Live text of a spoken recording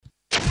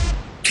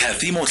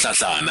Kathy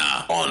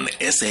Motlatlana on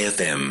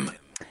SAFM.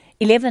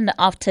 11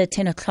 after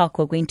 10 o'clock,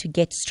 we're going to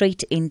get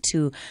straight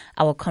into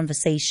our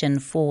conversation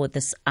for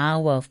this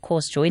hour. Of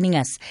course, joining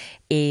us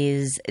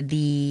is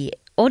the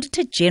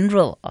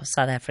Auditor-General of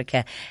South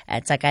Africa,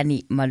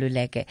 Tsakani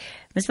Maluleke.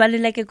 Ms.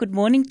 Maluleke, good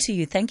morning to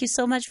you. Thank you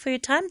so much for your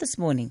time this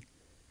morning.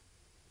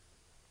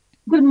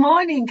 Good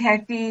morning,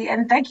 Kathy,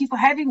 and thank you for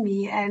having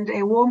me, and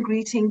a warm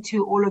greeting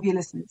to all of your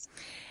listeners.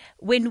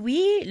 When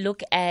we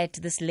look at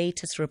this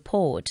latest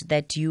report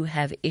that you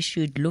have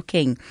issued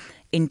looking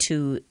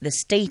into the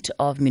state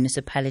of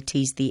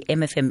municipalities, the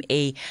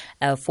MFMA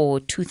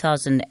for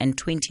 2020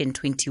 and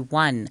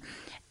 21,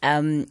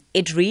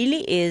 it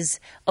really is...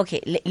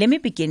 Okay, let me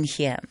begin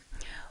here.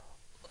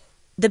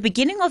 The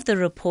beginning of the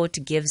report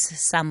gives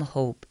some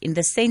hope in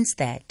the sense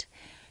that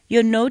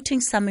you're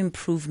noting some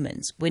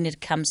improvements when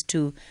it comes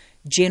to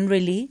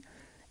generally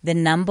the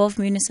number of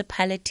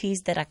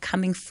municipalities that are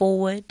coming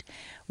forward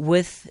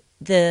with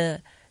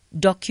the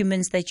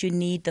documents that you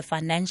need, the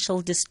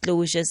financial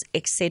disclosures,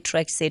 etc.,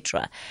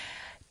 etc.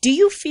 Do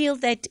you feel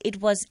that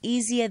it was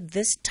easier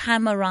this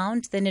time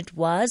around than it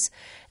was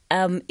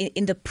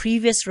in the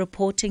previous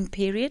reporting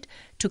period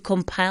to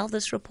compile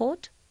this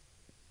report?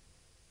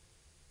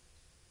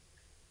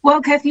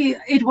 Well, Kathy,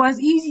 it was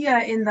easier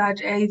in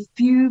that a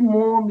few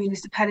more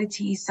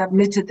municipalities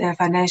submitted their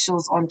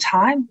financials on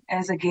time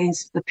as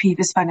against the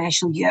previous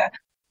financial year.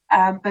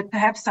 But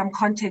perhaps some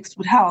context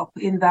would help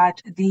in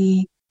that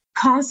the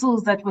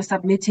councils that were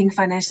submitting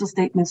financial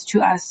statements to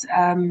us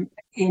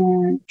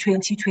in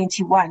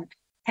 2021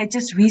 had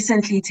just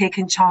recently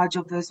taken charge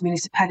of those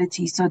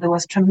municipalities. So there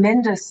was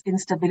tremendous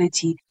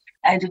instability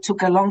and it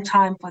took a long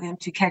time for them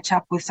to catch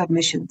up with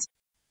submissions.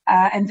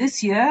 And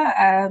this year,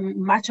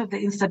 much of the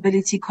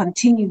instability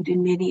continued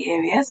in many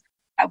areas,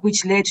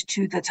 which led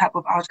to the type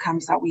of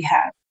outcomes that we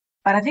have.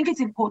 But I think it's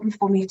important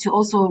for me to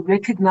also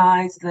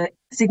recognize the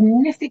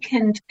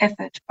significant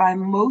effort by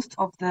most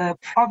of the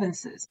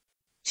provinces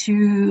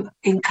to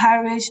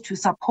encourage, to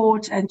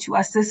support, and to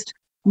assist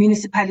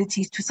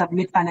municipalities to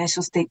submit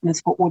financial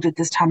statements for audit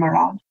this time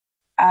around.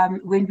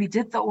 When we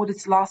did the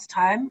audits last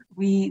time,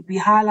 we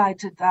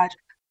highlighted that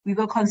we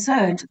were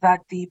concerned that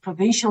the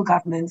provincial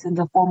governments in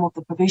the form of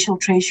the provincial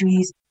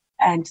treasuries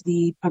and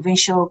the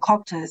provincial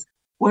cocters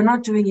were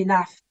not doing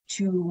enough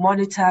to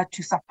monitor,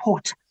 to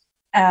support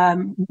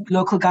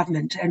local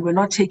government, and were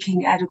not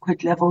taking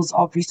adequate levels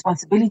of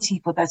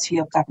responsibility for that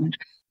sphere of government.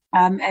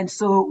 And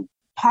so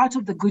part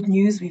of the good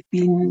news we've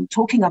been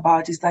talking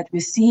about is that we're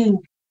seeing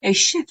a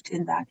shift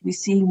in that. We're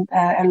seeing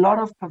a lot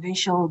of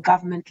provincial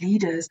government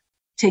leaders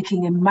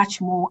taking a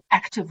much more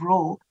active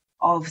role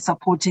of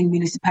supporting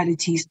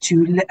municipalities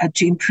to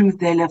improve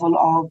their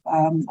level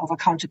of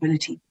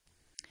accountability.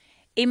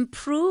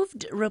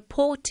 Improved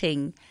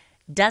reporting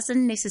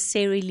doesn't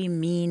necessarily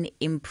mean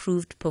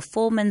improved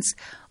performance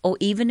or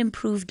even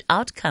improved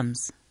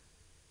outcomes.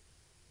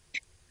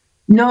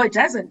 No, it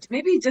doesn't.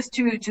 Maybe just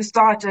to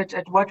start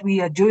at what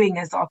we are doing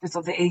as the Office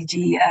of the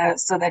AG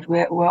so that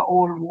we're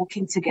all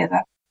working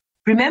together.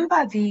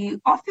 Remember, the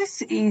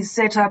office is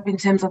set up in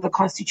terms of the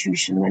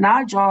Constitution, and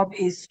our job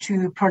is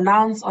to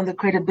pronounce on the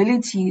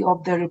credibility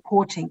of the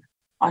reporting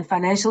on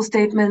financial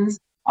statements,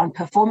 on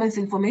performance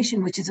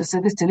information, which is a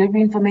service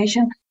delivery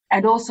information,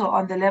 and also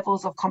on the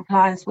levels of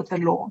compliance with the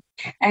law.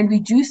 And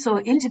we do so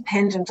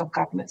independent of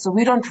government. So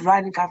we don't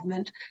run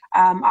government.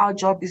 Our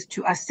job is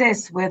to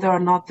assess whether or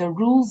not the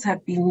rules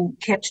have been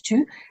kept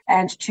to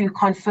and to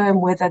confirm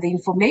whether the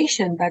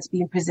information that's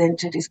being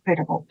presented is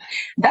credible.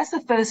 That's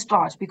the first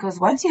start, because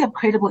once you have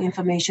credible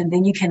information,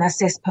 then you can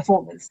assess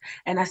performance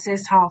and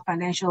assess how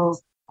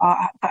financial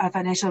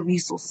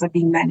resources are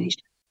being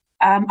managed.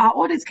 Our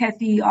audits,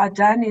 Kathy, are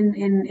done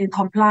in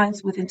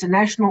compliance with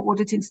international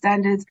auditing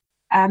standards,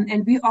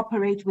 and we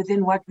operate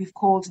within what we've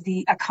called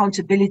the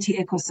accountability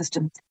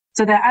ecosystem.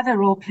 So there are other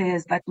role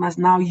players that must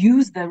now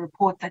use the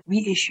report that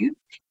we issue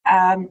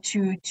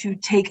to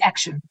take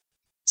action,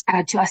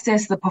 to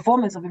assess the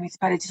performance of the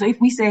municipality. So if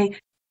we say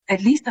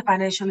at least the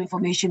financial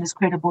information is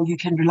credible, you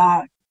can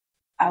rely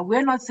on it.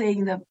 We're not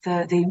saying that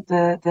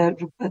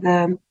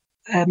the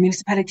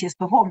municipality has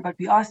performed, but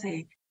we are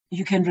saying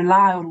you can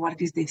rely on what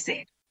it is they've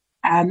said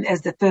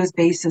as the first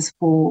basis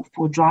for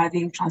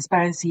driving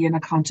transparency and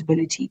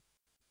accountability.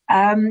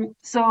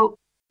 So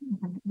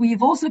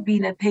we've also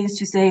been at pains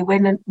to say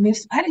when a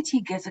municipality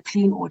gets a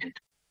clean audit,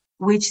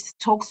 which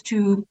talks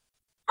to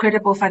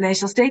credible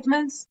financial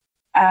statements,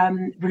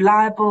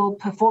 reliable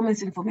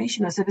performance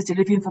information or service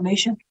delivery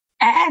information,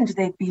 and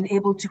they've been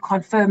able to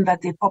confirm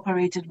that they've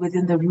operated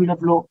within the rule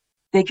of law,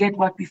 they get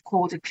what we've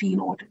called a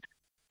clean audit.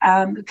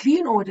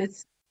 Clean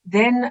audits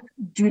then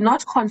do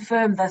not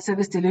confirm that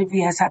service delivery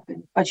has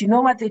happened. But you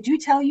know what they do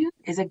tell you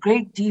is a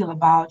great deal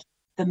about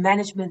the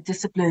management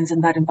disciplines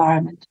in that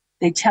environment.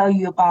 They tell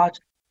you about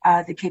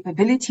the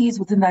capabilities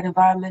within that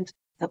environment,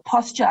 the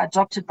posture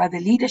adopted by the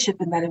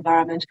leadership in that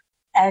environment,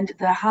 and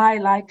the high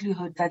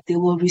likelihood that they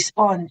will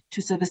respond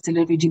to service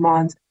delivery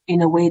demands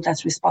in a way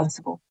that's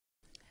responsible.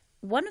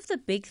 One of the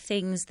big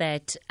things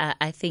that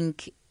I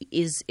think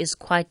is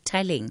quite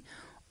telling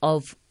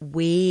of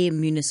where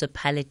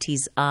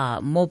municipalities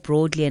are more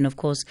broadly, and of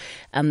course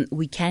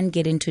we can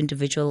get into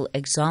individual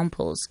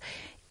examples,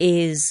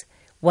 is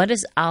what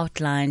is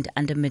outlined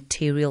under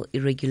material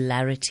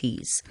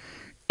irregularities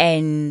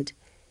and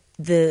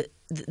the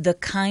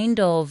kind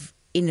of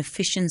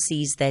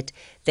inefficiencies that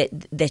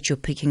you're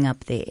picking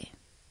up there.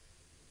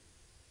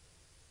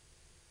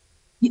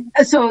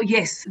 So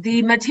yes,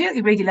 the material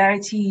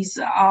irregularities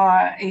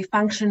are a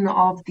function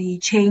of the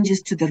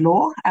changes to the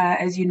law.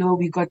 As you know,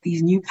 we got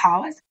these new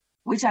powers,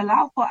 which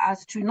allow for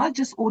us to not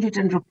just audit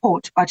and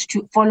report, but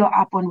to follow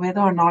up on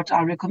whether or not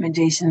our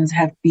recommendations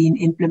have been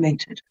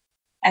implemented.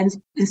 And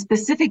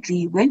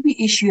specifically, when we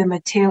issue a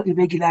material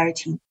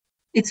irregularity,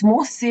 it's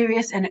more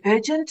serious and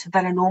urgent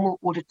than a normal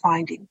audit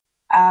finding.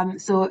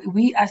 So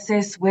we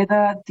assess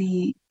whether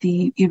the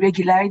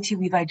irregularity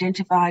we've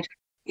identified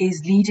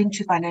is leading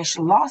to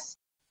financial loss,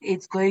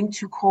 it's going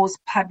to cause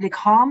public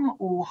harm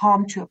or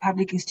harm to a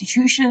public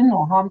institution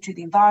or harm to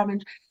the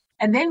environment.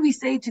 And then we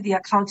say to the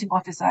accounting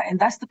officer, and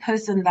that's the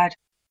person that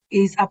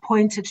is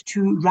appointed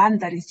to run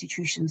that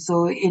institution.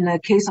 So in a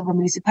case of a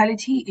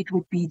municipality, it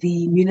would be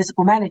the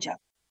municipal manager.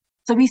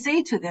 So we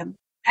say to them,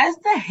 as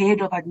the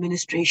head of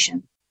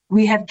administration,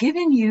 we have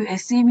given you a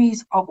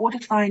series of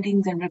audit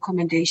findings and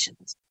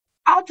recommendations.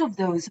 Out of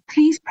those,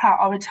 please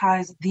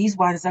prioritize these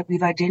ones that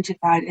we've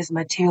identified as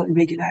material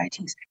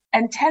irregularities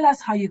and tell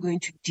us how you're going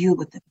to deal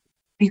with them,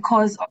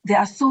 because they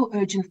are so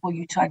urgent for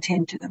you to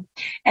attend to them.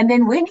 And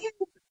then when you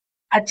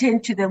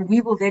attend to them,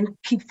 we will then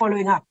keep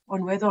following up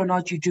on whether or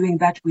not you're doing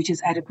that which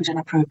is adequate and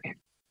appropriate.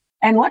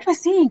 And what we're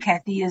seeing,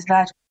 Kathy, is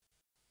that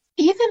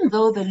even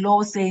though the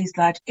law says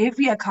that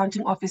every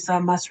accounting officer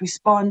must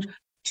respond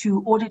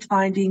to audit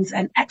findings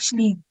and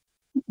actually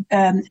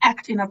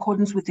act in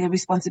accordance with their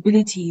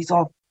responsibilities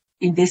of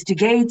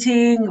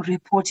investigating,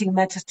 reporting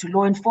matters to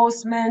law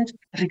enforcement,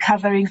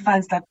 recovering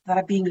funds that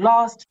are being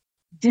lost,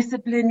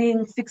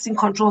 disciplining, fixing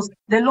controls,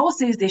 the law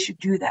says they should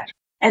do that.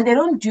 And they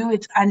don't do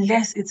it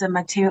unless it's a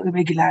material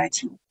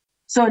irregularity.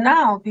 So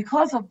now,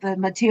 because of the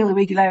material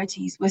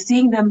irregularities, we're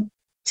seeing them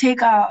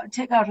take our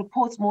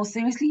reports more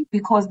seriously,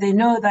 because they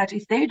know that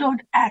if they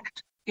don't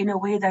act in a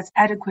way that's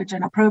adequate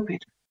and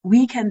appropriate,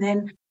 we can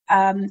then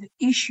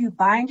issue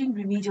binding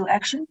remedial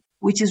action,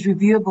 which is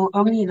reviewable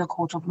only in a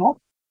court of law.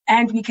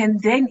 And we can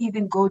then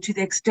even go to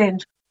the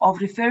extent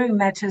of referring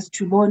matters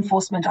to law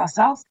enforcement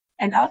ourselves,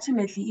 and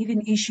ultimately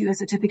even issue a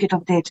certificate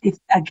of debt if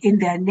in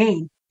their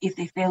name if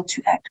they fail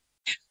to act.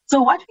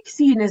 So what we've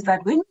seen is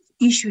that when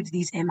we issued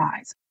these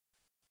MIs,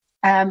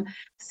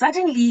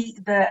 suddenly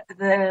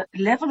the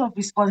level of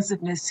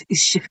responsiveness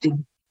is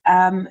shifting.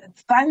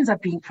 Funds are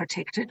being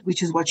protected,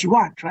 which is what you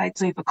want, right?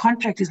 So if a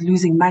contract is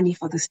losing money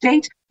for the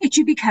state, it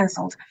should be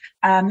cancelled.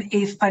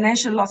 If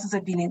financial losses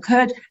have been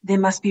incurred, they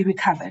must be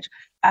recovered.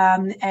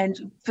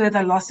 And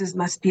further losses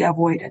must be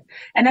avoided.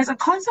 And as a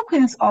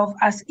consequence of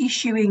us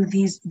issuing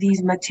these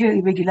material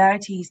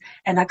irregularities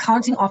and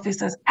accounting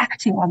officers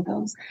acting on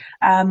those,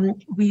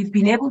 we've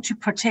been able to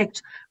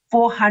protect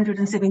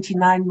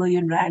 479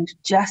 million rand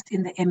just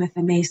in the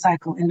MFMA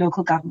cycle in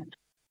local government.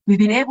 We've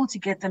been able to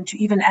get them to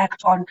even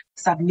act on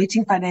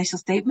submitting financial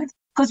statements,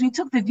 because we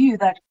took the view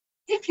that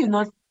if you're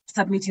not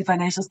submitting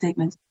financial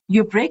statements,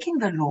 you're breaking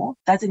the law,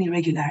 that's an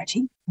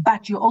irregularity,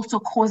 but you're also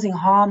causing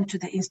harm to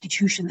the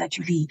institution that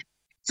you lead.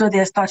 So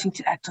they're starting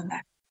to act on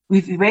that.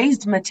 We've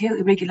raised material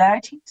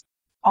irregularities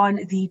on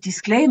the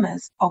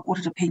disclaimers of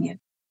audit opinion,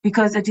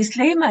 because a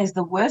disclaimer is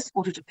the worst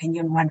audit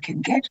opinion one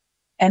can get,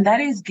 and that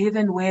is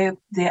given where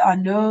there are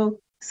no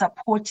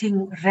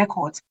supporting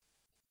records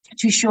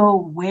to show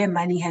where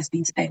money has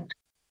been spent,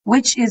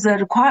 which is a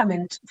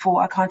requirement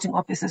for accounting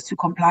officers to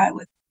comply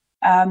with.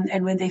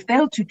 And when they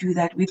fail to do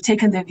that, we've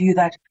taken the view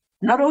that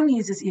not only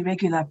is this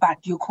irregular, but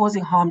you're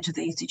causing harm to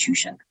the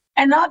institution.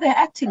 And now they're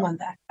acting on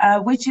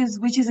that, which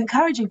is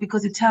encouraging,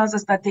 because it tells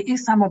us that there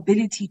is some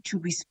ability to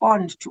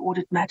respond to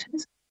audit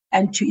matters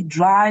and to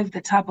drive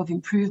the type of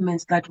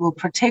improvements that will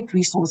protect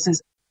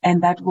resources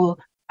and that will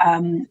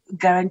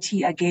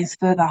guarantee against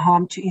further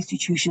harm to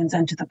institutions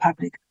and to the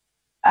public.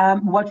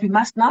 What we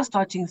must now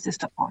start to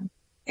insist upon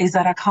is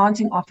that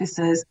accounting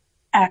officers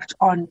act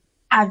on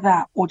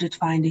other audit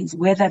findings,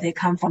 whether they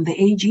come from the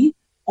AG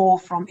or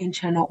from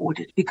internal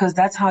audit, because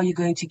that's how you're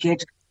going to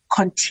get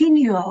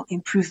continual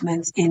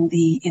improvements in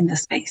the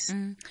space.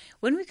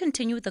 When we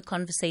continue with the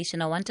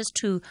conversation, I want us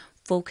to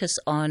focus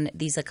on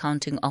these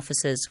accounting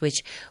officers,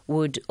 which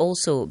would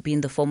also be in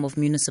the form of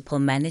municipal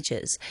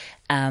managers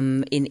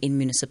in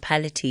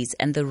municipalities,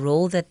 and the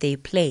role that they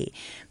play,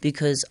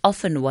 because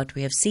often what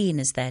we have seen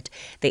is that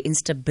the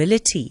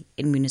instability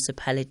in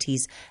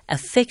municipalities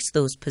affects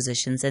those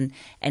positions, and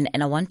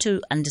I want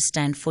to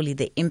understand fully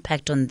the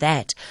impact on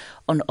that,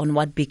 on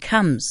what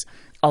becomes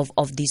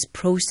of these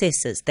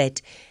processes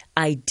that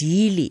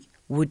ideally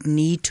would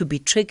need to be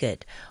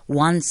triggered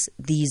once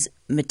these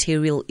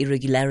material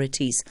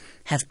irregularities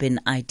have been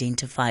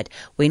identified.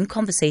 We're in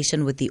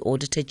conversation with the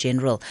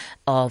Auditor-General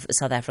of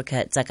South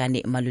Africa,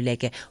 Tsakani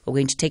Maluleke. We're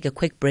going to take a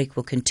quick break.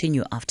 We'll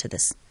continue after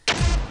this.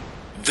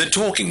 The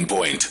Talking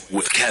Point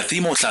with Kathy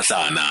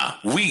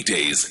Motlatlana.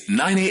 Weekdays,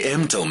 9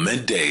 a.m. till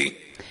midday.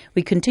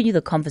 We continue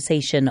the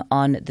conversation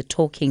on the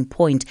Talking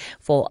Point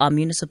for our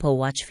Municipal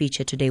Watch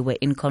feature today. We're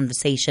in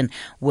conversation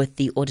with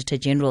the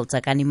Auditor-General,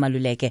 Tsakani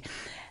Maluleke.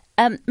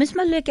 Ms.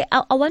 Maluleke,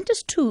 I want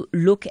us to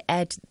look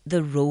at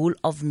the role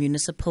of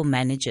municipal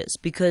managers,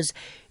 because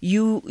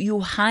you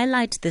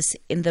highlight this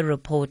in the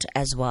report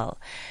as well,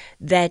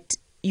 that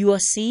you are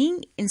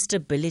seeing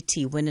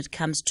instability when it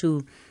comes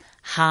to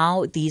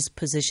how these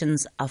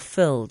positions are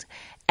filled,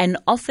 and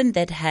often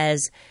that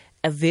has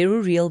a very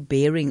real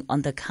bearing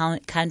on the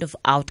kind of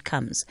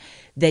outcomes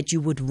that you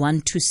would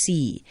want to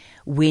see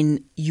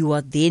when you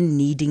are then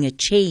needing a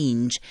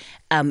change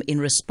in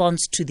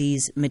response to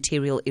these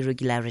material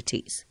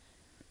irregularities.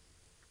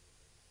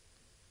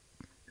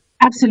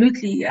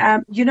 Absolutely.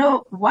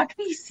 What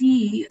we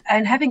see,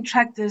 and having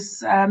tracked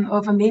this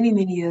over many,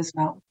 many years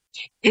now,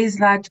 is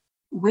that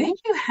when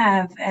you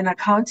have an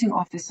accounting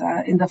officer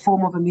in the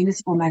form of a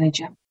municipal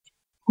manager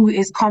who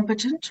is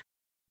competent,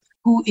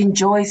 who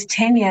enjoys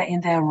tenure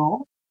in their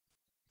role,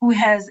 who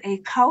has a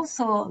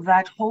council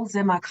that holds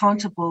them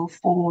accountable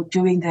for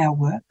doing their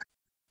work,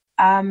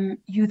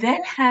 you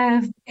then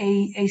have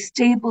a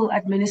stable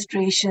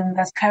administration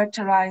that's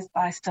characterized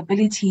by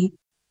stability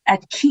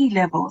at key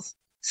levels,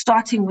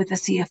 starting with the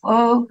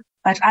CFO,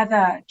 but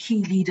other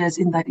key leaders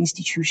in that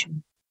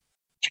institution.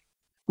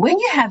 When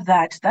you have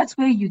that, that's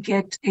where you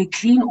get a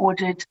clean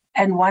audit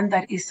and one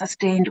that is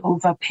sustained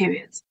over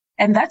periods.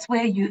 And that's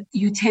where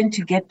you tend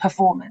to get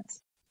performance.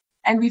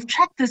 And we've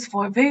tracked this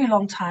for a very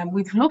long time.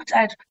 We've looked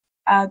at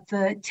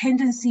the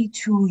tendency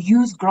to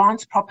use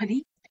grants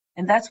properly,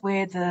 and that's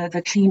where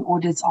the clean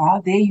audits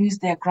are. They use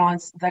their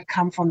grants that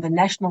come from the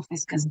national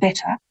fiscus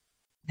better.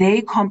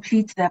 They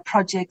complete their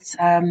projects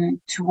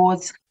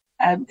towards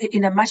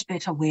in a much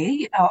better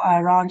way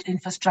around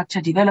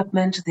infrastructure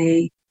development.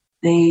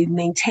 They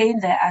maintain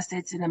their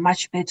assets in a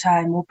much better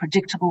and more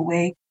predictable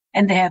way,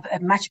 and they have a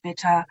much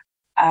better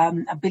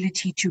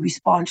ability to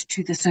respond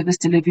to the service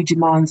delivery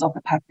demands of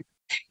the public.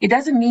 It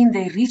doesn't mean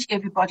they reach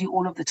everybody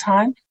all of the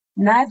time.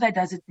 Neither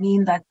does it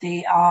mean that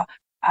they are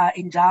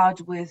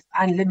endowed with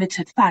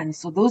unlimited funds.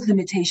 So those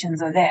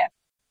limitations are there,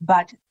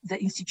 but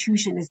the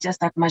institution is just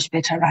that much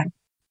better run.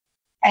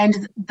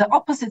 And the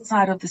opposite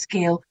side of the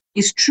scale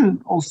is true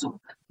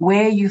also,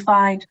 where you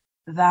find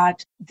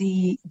that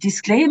the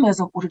disclaimers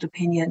of audit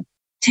opinion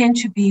tend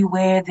to be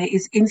where there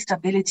is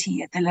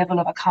instability at the level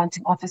of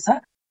accounting officer,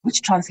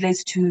 which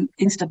translates to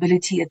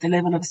instability at the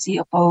level of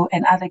CFO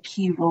and other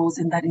key roles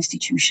in that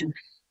institution.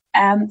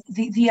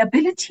 The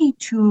ability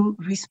to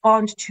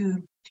respond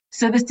to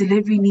service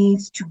delivery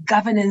needs, to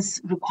governance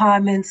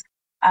requirements,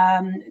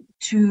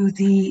 to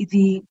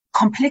the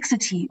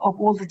complexity of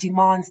all the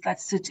demands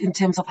that sit in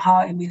terms of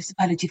how a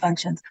municipality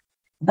functions,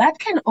 that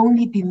can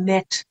only be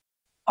met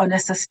on a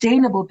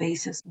sustainable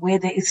basis where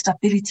there is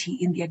stability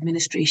in the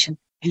administration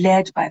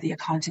led by the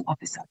accounting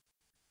officer.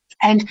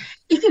 And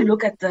if you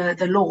look at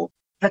the law,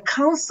 the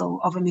council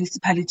of a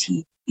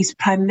municipality is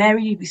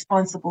primarily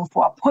responsible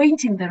for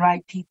appointing the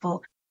right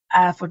people,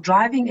 for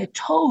driving a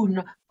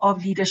tone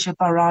of leadership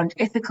around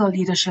ethical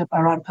leadership,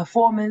 around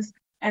performance,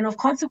 and of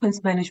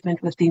consequence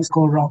management where things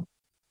go wrong.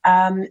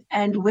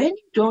 And when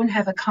you don't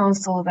have a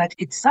council that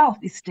itself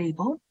is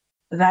stable,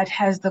 that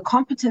has the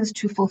competence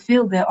to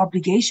fulfill their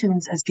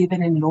obligations as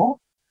given in law,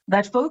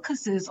 that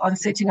focuses on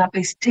setting up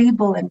a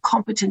stable and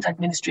competent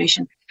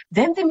administration,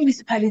 then the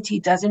municipality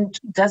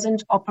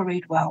doesn't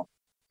operate well.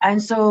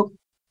 And so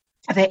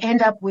they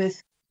end up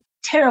with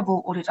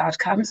terrible audit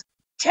outcomes,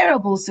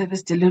 terrible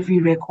service delivery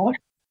record,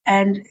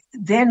 and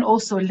then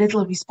also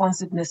little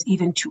responsiveness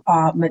even to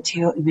our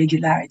material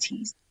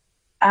irregularities.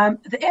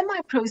 The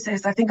MI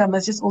process, I think I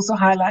must just also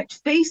highlight,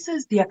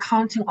 faces the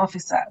accounting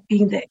officer,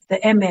 being the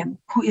MM,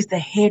 who is the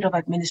head of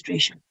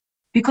administration,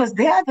 because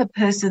they are the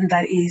person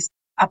that is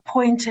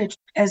appointed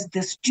as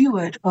the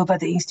steward over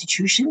the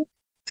institution.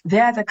 They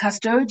are the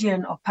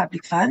custodian of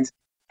public funds,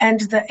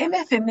 and the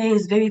MFMA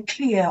is very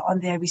clear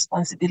on their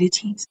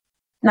responsibilities.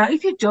 Now,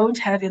 if you don't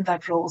have in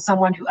that role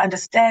someone who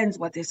understands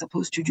what they're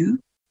supposed to do,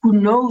 who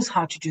knows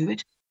how to do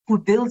it, who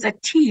builds a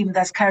team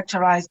that's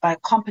characterized by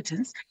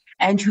competence,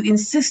 and who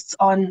insists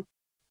on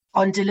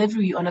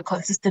delivery on a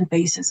consistent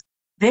basis,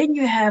 then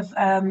you have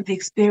the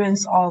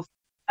experience of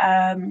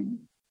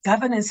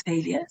governance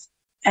failures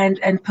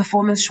and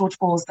performance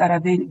shortfalls that are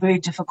very, very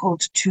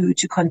difficult to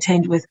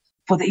contend with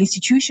for the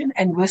institution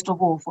and, worst of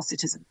all, for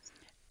citizens.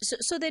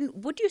 So then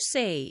would you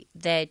say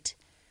that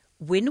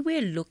when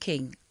we're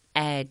looking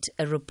at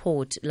a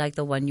report like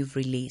the one you've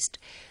released,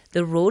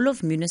 the role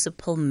of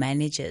municipal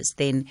managers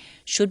then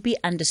should be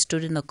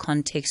understood in the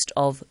context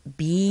of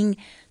being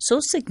so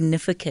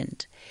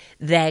significant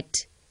that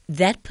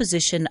that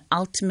position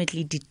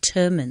ultimately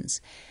determines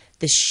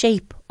the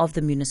shape of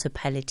the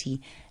municipality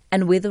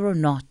and whether or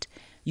not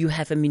you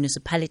have a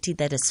municipality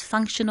that is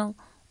functional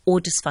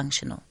or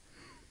dysfunctional?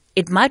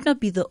 It might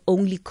not be the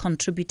only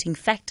contributing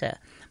factor,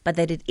 but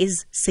that it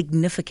is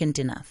significant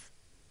enough.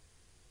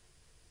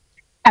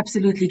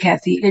 Absolutely,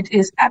 Kathy. It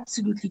is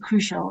absolutely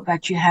crucial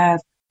that you have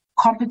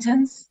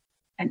competence,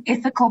 an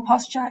ethical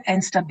posture,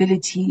 and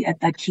stability at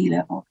that key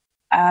level.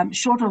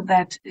 Short of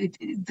that,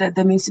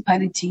 the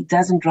municipality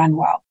doesn't run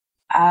well.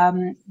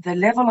 The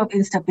level of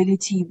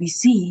instability we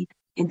see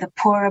in the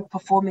poorer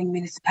performing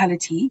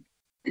municipalities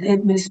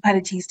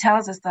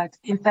tells us that,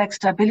 in fact,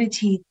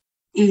 stability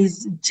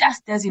is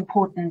just as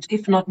important,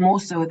 if not more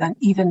so, than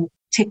even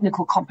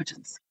technical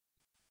competence.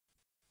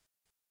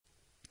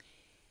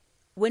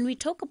 When we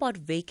talk about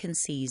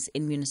vacancies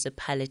in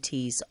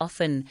municipalities,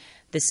 often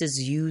this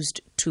is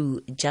used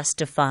to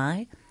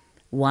justify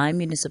why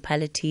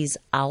municipalities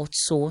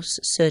outsource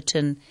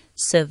certain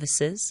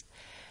services.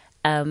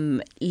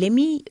 Let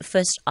me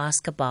first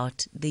ask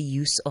about the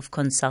use of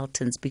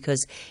consultants,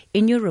 because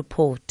in your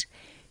report,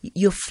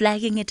 you're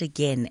flagging it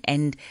again.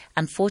 And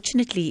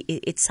unfortunately,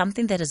 it's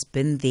something that has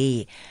been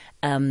there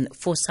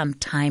for some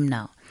time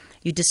now.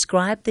 You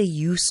describe the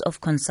use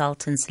of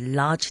consultants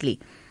largely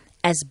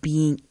as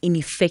being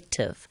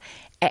ineffective.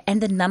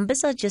 And the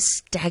numbers are just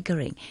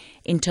staggering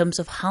in terms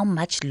of how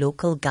much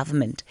local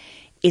government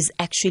is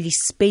actually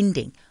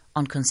spending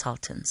on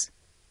consultants.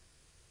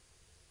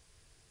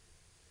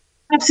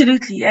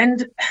 Absolutely.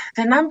 And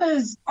the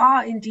numbers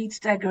are indeed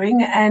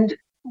staggering. And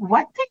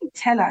what they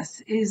tell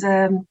us is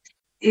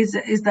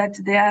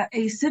that they are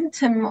a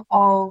symptom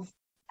of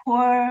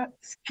poor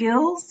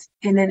skills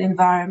in an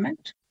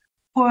environment,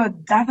 poor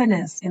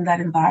governance in that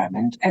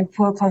environment, and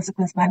poor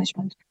consequence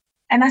management.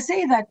 And I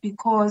say that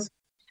because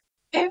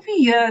every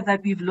year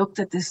that we've looked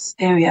at this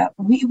area,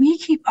 we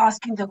keep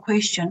asking the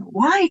question,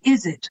 why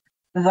is it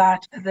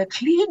that the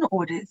clean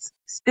audits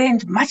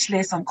spend much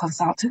less on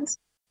consultants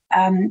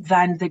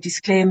than the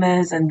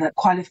disclaimers and the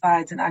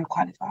qualified and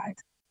unqualified?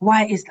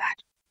 Why is that?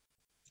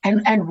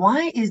 And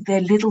why is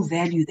there little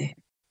value there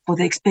for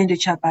the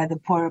expenditure by the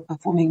poorer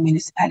performing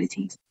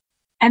municipalities?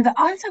 And the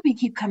answer we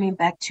keep coming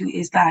back to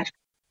is that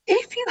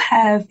if you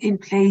have in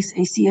place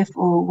a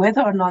CFO,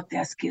 whether or not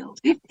they're skilled,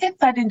 if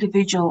that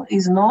individual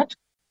is not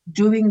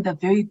doing the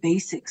very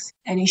basics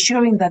and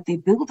ensuring that they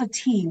build a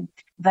team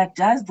that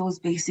does those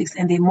basics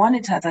and they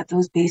monitor that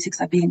those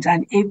basics are being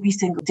done every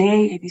single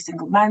day, every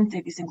single month,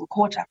 every single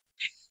quarter,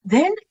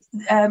 then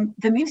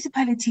the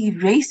municipality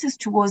races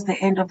towards the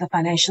end of the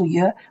financial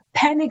year,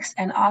 panics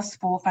and asks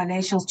for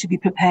financials to be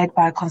prepared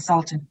by a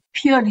consultant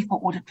purely for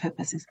audit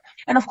purposes.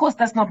 And of course,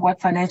 that's not what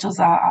financials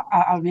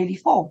are really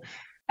for.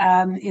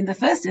 In the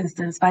first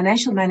instance,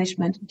 financial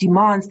management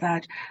demands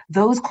that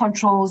those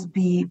controls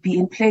be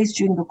in place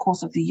during the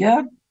course of the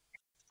year,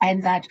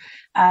 and that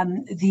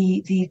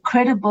the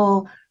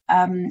credible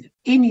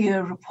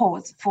in-year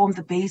reports form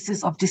the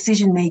basis of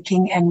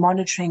decision-making and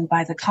monitoring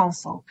by the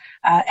council,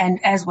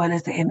 and as well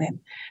as the MM.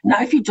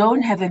 Now, if you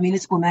don't have a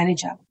municipal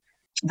manager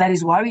that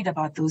is worried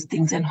about those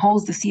things and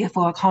holds the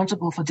CFO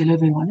accountable for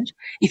delivering on it,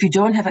 if you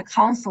don't have a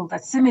council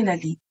that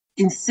similarly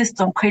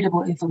insists on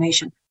credible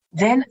information,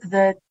 then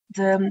the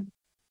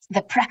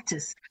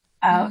practice,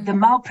 the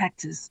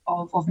malpractice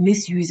of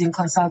misusing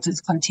consultants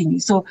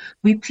continues. So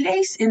we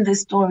place in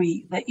this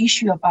story the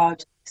issue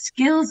about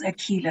skills at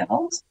key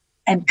levels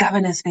and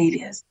governance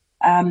failures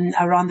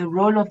around the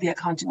role of the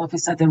accounting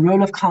officer, the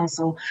role of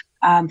council,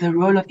 the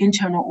role of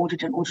internal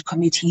audit and audit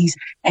committees,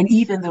 and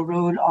even the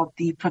role of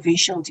the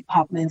provincial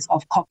departments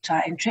of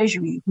COPTA and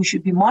Treasury, who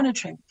should be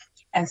monitoring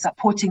and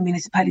supporting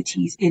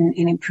municipalities in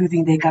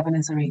improving their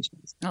governance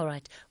arrangements. All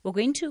right. We're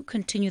going to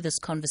continue this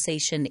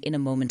conversation in a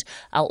moment.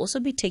 I'll also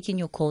be taking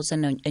your calls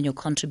and your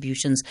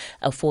contributions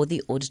for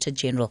the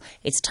Auditor-General.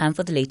 It's time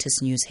for the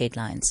latest news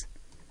headlines.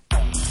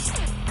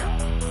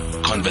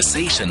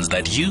 Conversations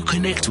that you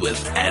connect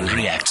with and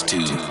react to.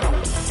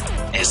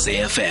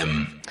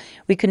 SAFM.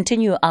 We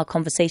continue our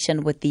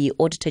conversation with the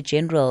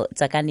Auditor-General,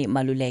 Tsakani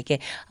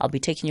Maluleke. I'll be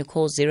taking your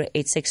call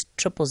 086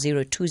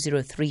 000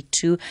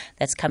 2032.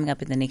 That's coming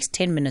up in the next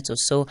 10 minutes or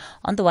so.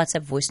 On the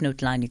WhatsApp voice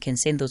note line, you can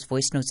send those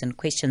voice notes and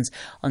questions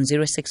on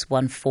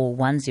 0614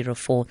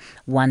 104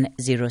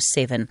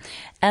 107.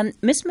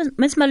 Ms.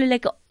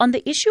 Maluleke, on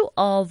the issue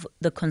of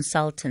the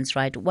consultants,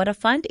 right, what I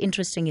find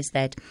interesting is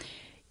that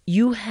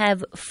you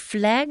have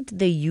flagged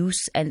the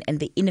use and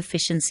the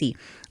inefficiency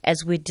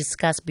as we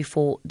discussed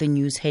before the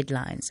news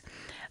headlines.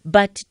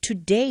 But to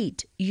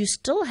date, you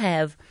still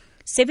have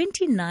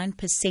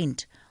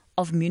 79%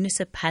 of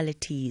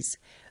municipalities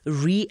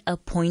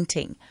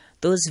reappointing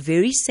those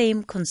very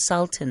same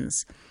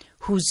consultants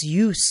whose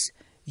use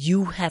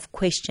you have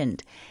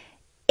questioned.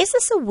 Is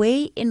this a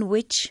way in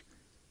which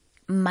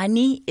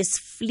money is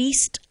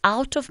fleeced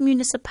out of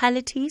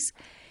municipalities,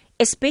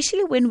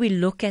 especially when we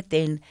look at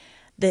then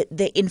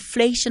the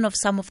inflation of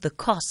some of the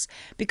costs?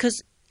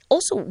 Because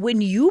also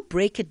when you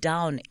break it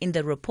down in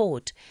the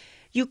report,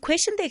 you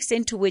question the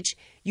extent to which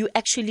you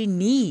actually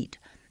need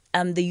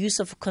the use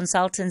of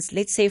consultants,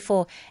 let's say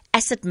for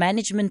asset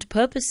management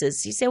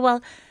purposes. You say,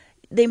 well,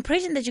 the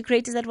impression that you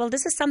create is that, well,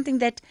 this is something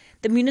that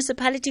the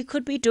municipality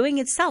could be doing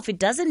itself. It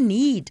doesn't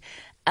need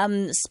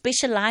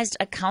specialized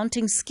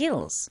accounting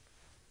skills.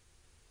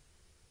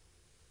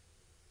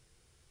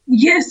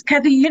 Yes,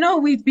 Kathy,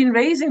 we've been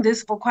raising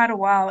this for quite a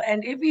while,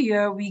 and every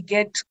year we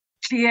get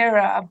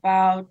clearer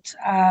about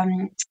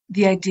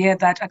the idea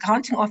that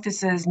accounting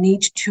officers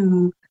need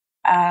to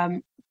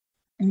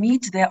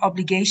meet their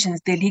obligations,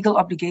 their legal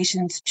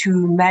obligations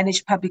to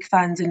manage public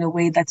funds in a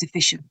way that's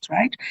efficient,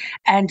 right?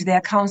 And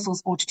their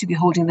councils ought to be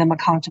holding them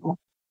accountable.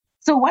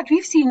 So what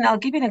we've seen, I'll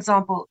give you an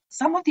example.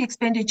 Some of the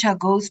expenditure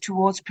goes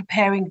towards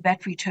preparing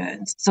VAT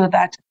returns so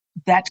that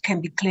that can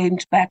be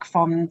claimed back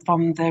from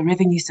the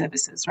revenue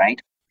services,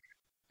 right?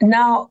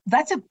 Now,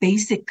 that's a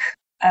basic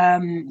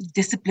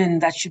discipline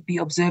that should be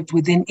observed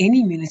within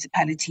any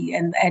municipality.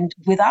 And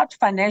without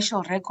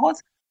financial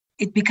records,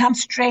 it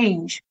becomes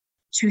strange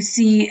to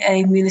see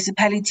a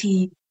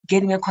municipality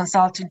getting a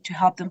consultant to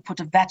help them put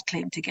a VAT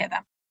claim together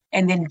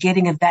and then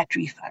getting a VAT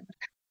refund.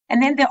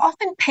 And then they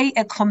often pay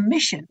a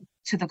commission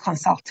to the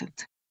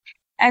consultant.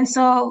 And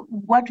so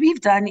what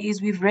we've done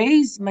is we've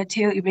raised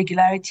material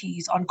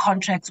irregularities on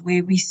contracts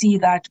where we see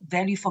that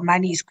value for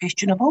money is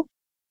questionable.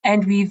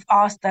 And we've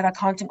asked that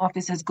accounting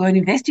officers go and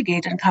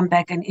investigate and come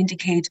back and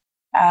indicate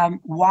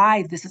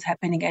why this is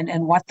happening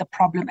and what the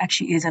problem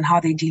actually is and how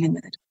they're dealing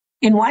with it.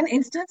 In one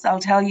instance, I'll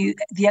tell you,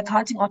 the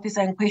accounting officer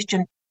in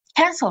question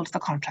cancelled the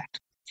contract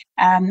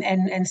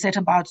and set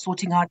about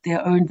sorting out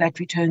their own VAT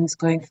returns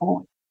going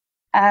forward.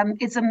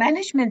 It's a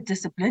management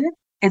discipline.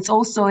 It's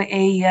also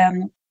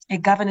a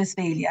governance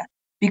failure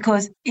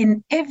because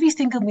in every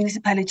single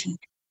municipality,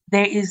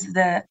 there is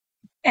the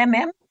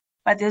MM,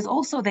 but there's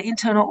also the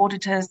internal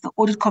auditors, the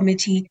audit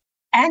committee,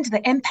 and the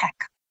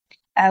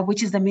MPAC,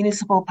 which is the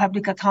Municipal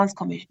Public Accounts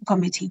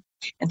Committee.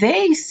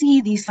 They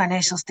see these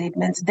financial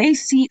statements, they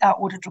see our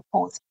audit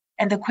reports,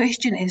 and the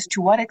question is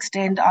to what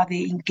extent are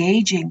they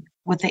engaging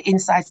with the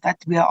insights that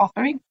we are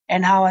offering,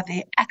 and how are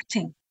they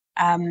acting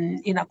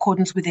in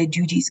accordance with their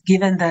duties,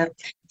 given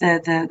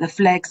the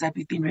flags that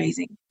we've been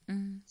raising.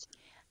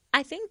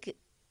 I think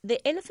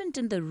the elephant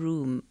in the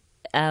room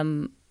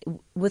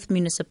with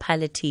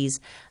municipalities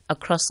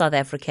across South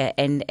Africa,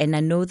 and I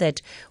know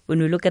that when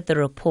we look at the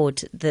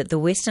report, the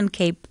Western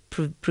Cape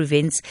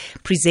presents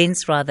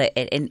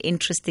an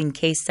interesting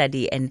case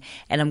study, and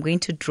I'm going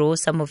to draw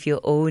some of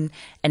your own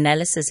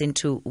analysis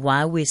into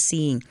why we're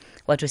seeing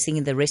what we're seeing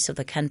in the rest of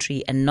the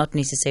country and not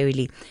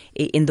necessarily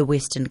in the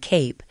Western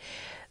Cape.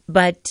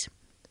 But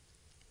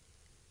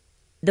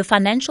the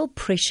financial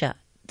pressure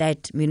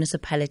that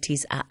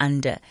municipalities are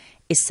under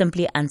is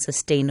simply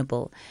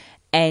unsustainable.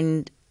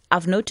 And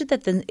I've noted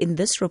that in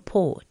this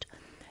report,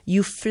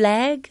 you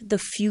flag the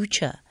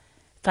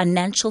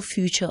financial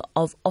future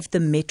of the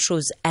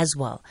metros as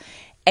well.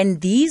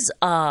 And these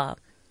are,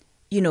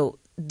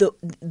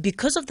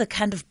 because of the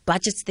kind of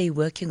budgets they're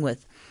working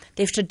with,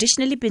 they've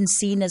traditionally been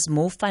seen as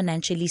more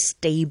financially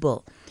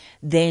stable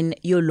than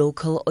your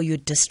local or your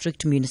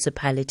district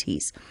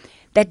municipalities.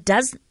 That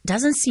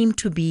doesn't seem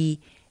to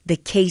be the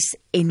case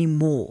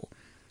anymore.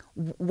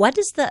 What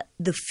is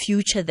the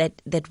future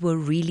that we're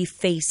really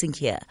facing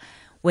here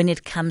when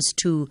it comes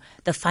to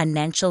the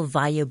financial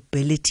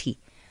viability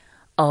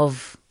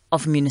of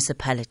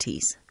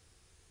municipalities?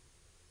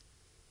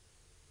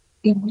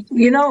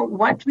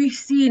 What we've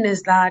seen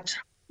is that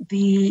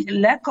the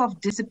lack of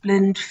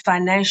disciplined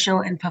financial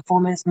and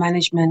performance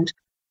management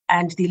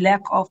and the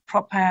lack of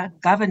proper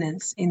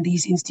governance in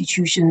these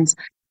institutions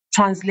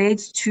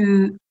translates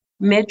to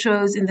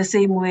metros in the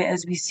same way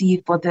as we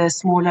see for the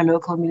smaller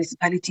local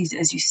municipalities,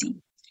 as you see.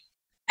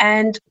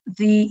 And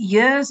the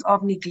years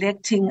of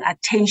neglecting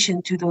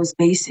attention to those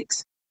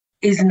basics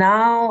is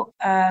now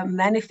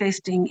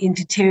manifesting in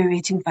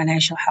deteriorating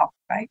financial health,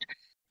 right?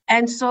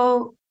 And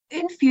so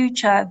in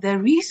future, the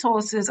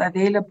resources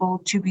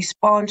available to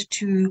respond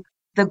to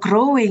the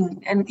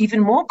growing and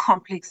even more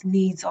complex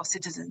needs of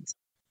citizens,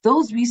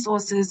 those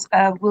resources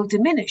will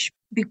diminish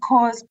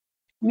because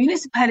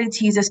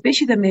municipalities,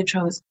 especially the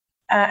metros,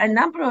 a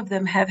number of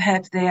them have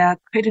had their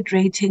credit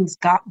ratings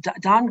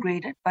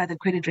downgraded by the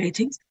credit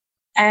ratings.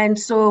 And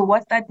so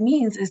what that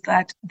means is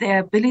that their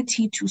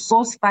ability to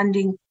source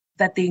funding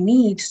that they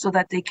need so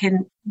that they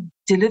can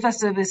deliver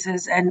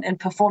services and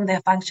perform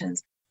their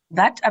functions,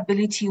 that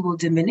ability will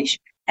diminish.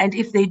 And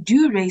if they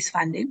do raise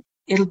funding,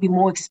 it'll be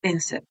more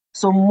expensive.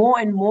 So more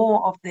and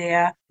more of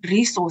their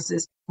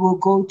resources will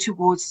go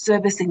towards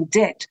servicing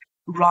debt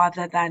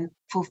rather than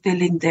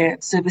fulfilling their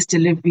service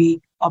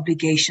delivery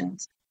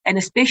obligations. And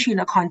especially in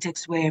a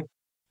context where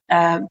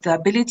the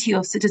ability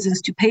of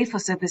citizens to pay for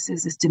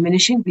services is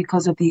diminishing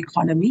because of the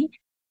economy,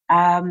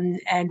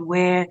 and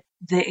where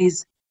there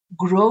is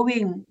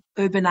growing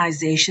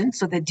urbanization,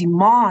 so the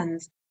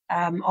demands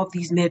of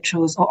these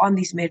metros or on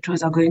these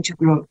metros are going to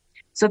grow.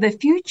 So the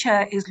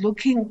future is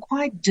looking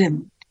quite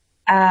dim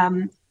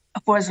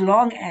for as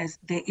long as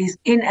there is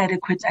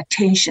inadequate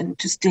attention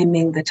to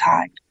stemming the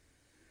tide.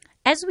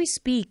 As we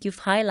speak,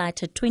 you've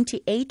highlighted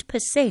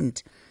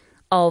 28%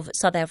 of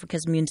South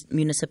Africa's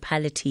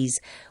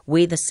municipalities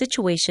where the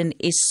situation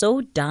is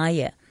so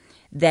dire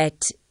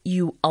that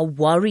you are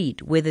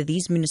worried whether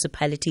these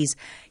municipalities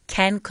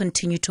can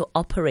continue to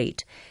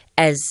operate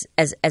as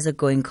a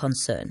going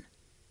concern.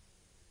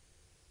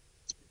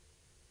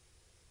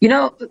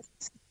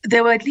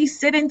 There were at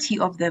least 70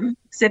 of them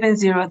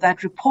 70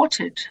 that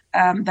reported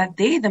that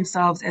they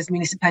themselves as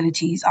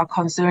municipalities are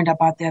concerned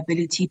about their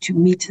ability to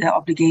meet their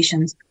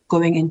obligations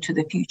going into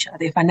the future,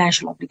 their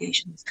financial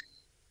obligations.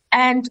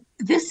 And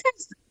this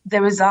is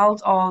the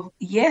result of,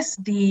 yes,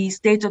 the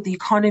state of the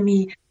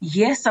economy,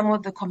 yes, some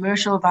of the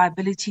commercial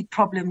viability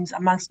problems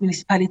amongst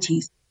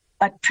municipalities,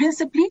 but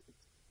principally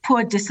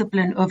poor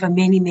discipline over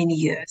many, many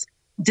years.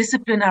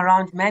 Discipline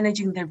around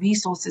managing the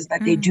resources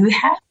that they do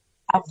have,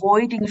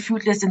 avoiding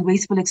fruitless and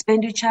wasteful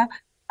expenditure,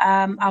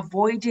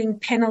 avoiding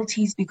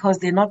penalties because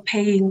they're not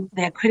paying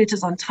their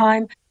creditors on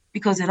time,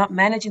 because they're not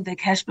managing their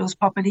cash flows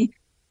properly,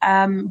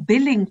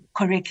 billing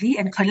correctly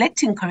and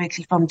collecting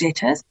correctly from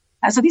debtors.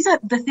 So these are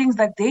the things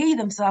that they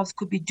themselves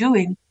could be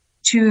doing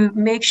to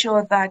make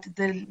sure that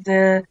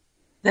the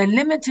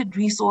limited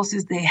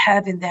resources they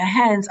have in their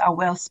hands are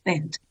well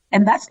spent.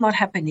 And that's not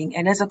happening.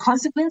 And as a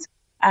consequence,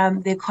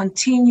 they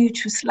continue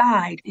to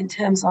slide in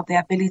terms of their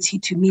ability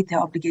to meet their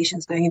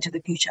obligations going into the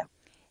future.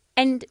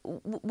 And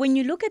when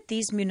you look at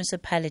these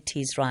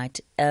municipalities, right,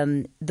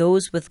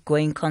 those with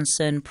going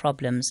concern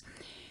problems,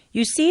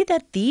 you see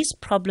that these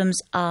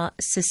problems are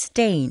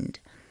sustained,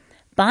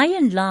 by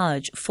and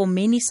large, for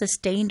many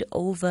sustained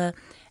over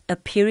a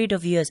period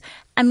of years.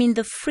 I mean,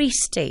 the Free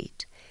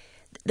State,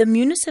 the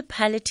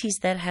municipalities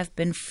that have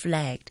been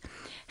flagged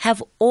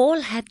have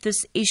all had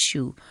this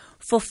issue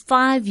for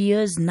 5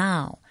 years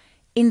now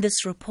in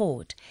this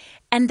report.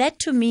 And that,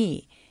 to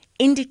me,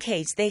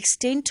 indicates the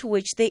extent to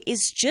which there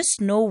is just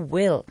no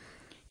will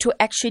to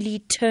actually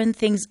turn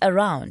things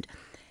around.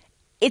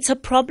 It's a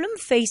problem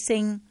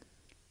facing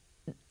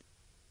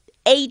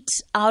 8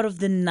 out of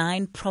the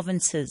 9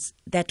 provinces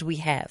that we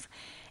have.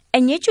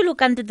 And yet you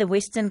look under the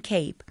Western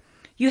Cape,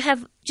 you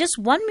have just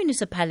one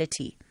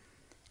municipality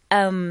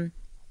that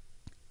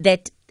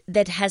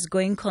has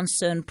going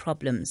concern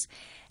problems.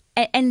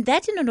 And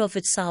that in and of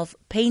itself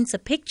paints a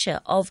picture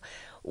of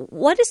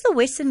what is the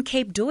Western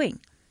Cape doing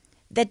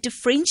that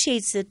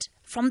differentiates it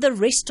from the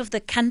rest of the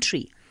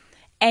country.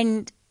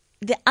 And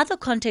the other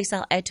context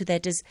I'll add to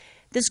that is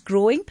this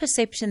growing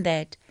perception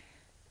that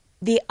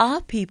there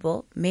are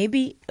people,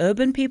 maybe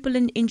urban people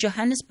in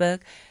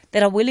Johannesburg,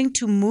 that are willing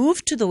to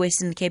move to the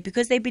Western Cape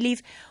because they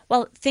believe,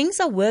 well, things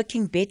are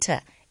working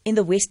better in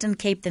the Western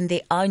Cape than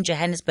they are in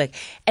Johannesburg.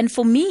 And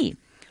for me,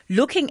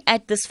 looking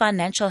at this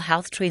financial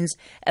health trends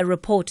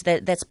report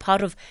that's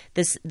part of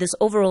this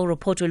overall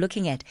report we're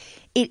looking at,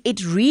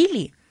 it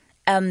really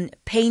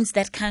paints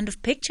that kind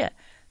of picture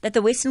that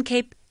the Western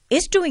Cape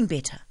is doing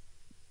better.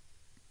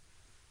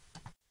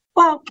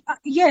 Well,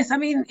 yes. I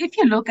mean, if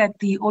you look at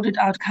the audit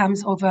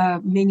outcomes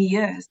over many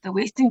years, the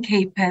Western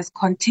Cape has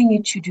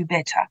continued to do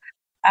better.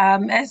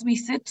 As we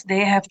sit,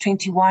 they have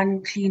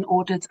 21 clean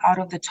audits out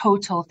of the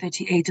total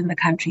 38 in the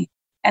country.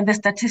 And the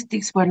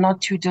statistics were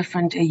not too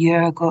different a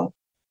year ago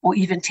or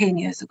even 10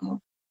 years ago.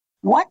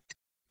 What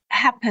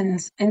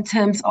happens in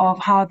terms of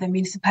how the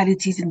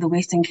municipalities in the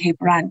Western Cape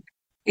run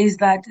is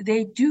that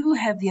they do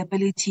have the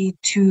ability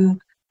to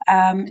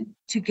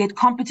get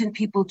competent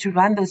people to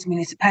run those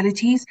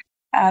municipalities.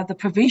 The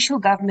provincial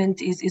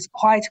government is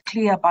quite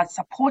clear about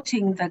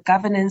supporting the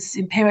governance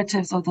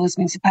imperatives of those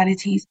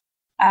municipalities,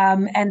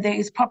 and there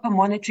is proper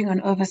monitoring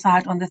and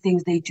oversight on the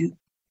things they do.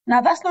 Now,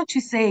 that's not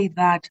to say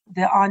that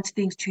there aren't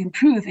things to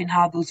improve in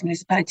how those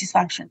municipalities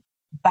function,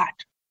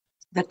 but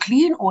the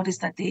clean audits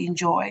that they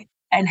enjoy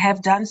and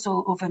have done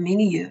so over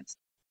many years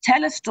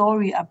tell a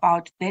story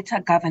about better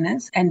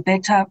governance and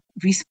better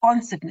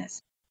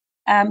responsiveness.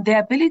 Their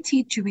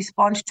ability to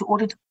respond to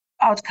audit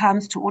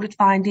outcomes, to audit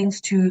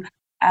findings, to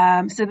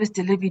service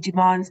delivery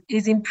demands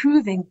is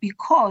improving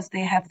because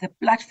they have the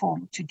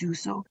platform to do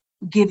so,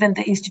 given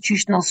the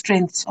institutional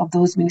strengths of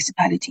those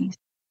municipalities.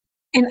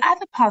 In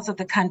other parts of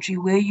the country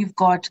where you've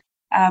got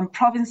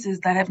provinces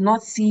that have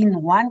not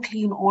seen one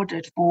clean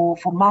audit for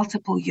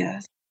multiple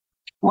years,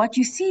 what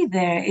you see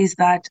there is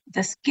that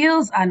the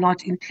skills are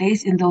not in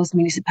place in those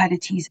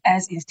municipalities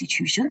as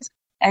institutions,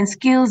 and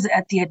skills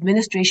at the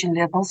administration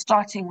level,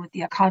 starting with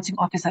the accounting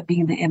officer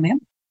being the MM.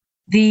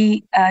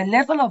 The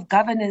level of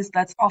governance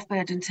that's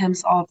offered in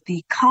terms of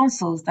the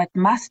councils that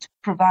must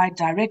provide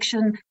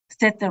direction,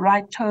 set the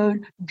right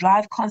tone,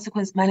 drive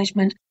consequence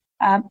management,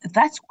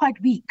 that's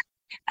quite weak.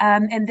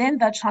 And then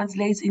that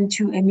translates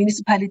into a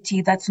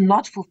municipality that's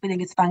not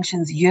fulfilling its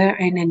functions year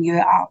in and year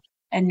out,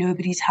 and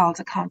nobody's held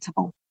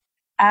accountable.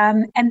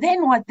 And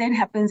then what then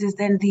happens is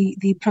then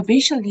the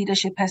provincial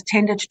leadership has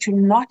tended to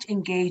not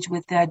engage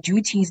with their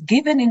duties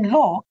given in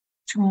law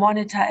to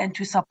monitor and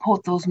to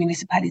support those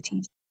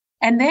municipalities.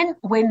 And then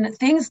when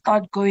things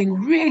start going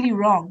really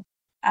wrong,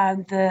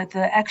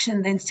 the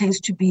action then tends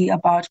to be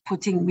about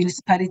putting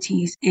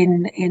municipalities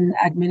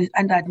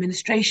under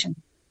administration.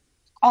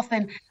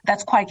 Often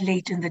that's quite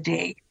late in the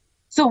day.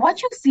 So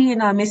what you see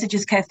in our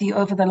messages, Kathy,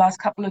 over the last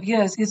couple of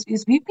years is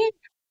we've been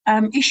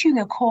issuing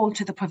a call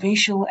to the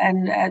provincial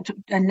and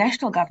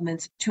national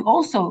governments to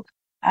also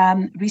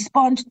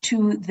respond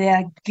to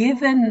their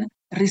given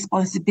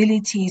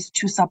responsibilities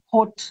to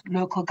support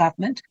local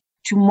government,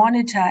 to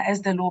monitor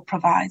as the law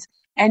provides.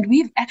 And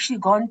we've actually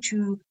gone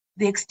to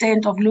the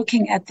extent of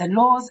looking at the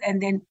laws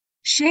and then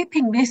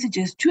shaping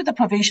messages to the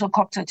provincial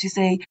COPTA to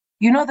say,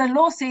 the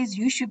law says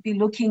you should be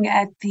looking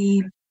at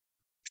the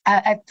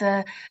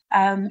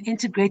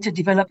integrated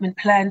development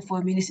plan for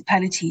a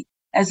municipality,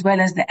 as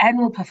well as the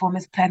annual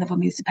performance plan of a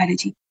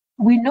municipality.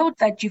 We note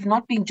that you've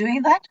not been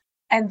doing that,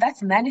 and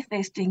that's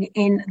manifesting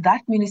in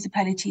that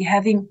municipality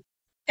having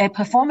a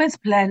performance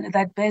plan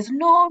that bears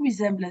no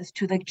resemblance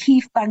to the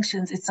key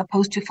functions it's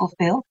supposed to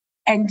fulfill,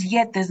 and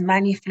yet there's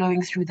money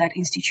flowing through that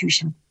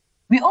institution.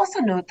 We also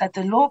note that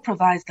the law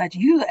provides that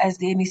you, as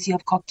the MEC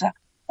of COPTA,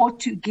 ought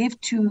to give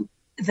to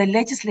the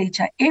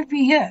legislature every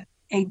year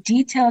a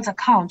detailed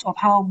account of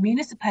how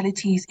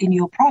municipalities in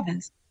your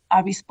province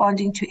are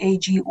responding to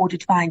AG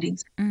audit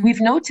findings.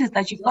 We've noticed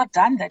that you've not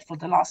done that for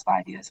the last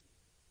 5 years.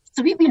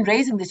 So we've been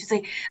raising this to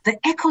say the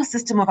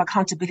ecosystem of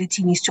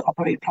accountability needs to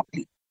operate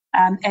properly.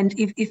 And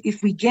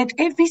if we get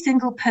every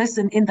single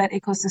person in that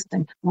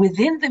ecosystem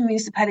within the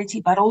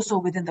municipality, but also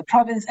within the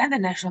province and the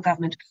national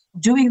government,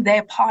 doing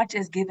their part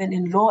as given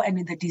in law and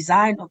in the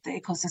design of the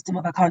ecosystem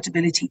of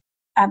accountability,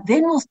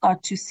 then we'll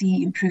start to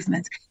see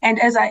improvements. And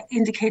as I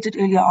indicated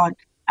earlier on,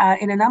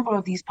 in a number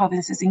of these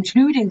provinces,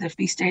 including the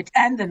Free State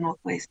and the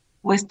Northwest,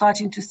 we're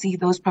starting to see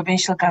those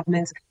provincial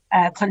governments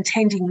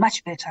contending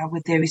much better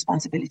with their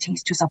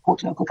responsibilities to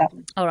support local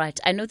government. All right.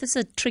 I know this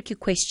is a tricky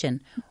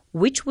question.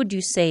 Which would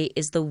you say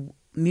is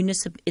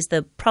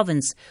the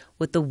province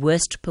with the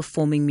worst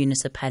performing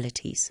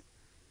municipalities?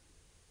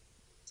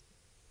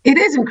 It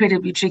is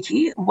incredibly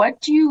tricky.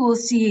 What you will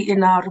see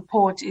in our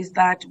report is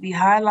that we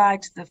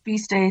highlight the Free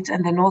State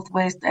and the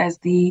Northwest as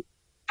the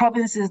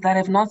provinces that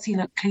have not seen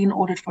a clean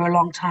audit for a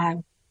long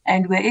time.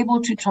 And we're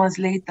able to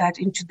translate that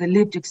into the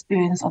lived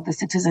experience of the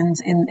citizens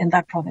in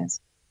that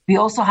province. We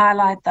also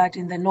highlight that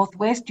in the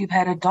Northwest, you've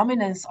had a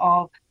dominance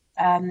of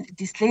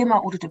disclaimer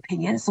audit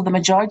opinions. So the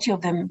majority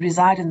of them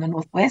reside in the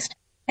Northwest.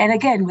 And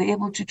again, we're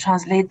able to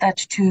translate that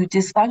to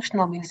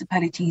dysfunctional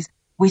municipalities,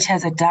 which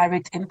has a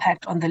direct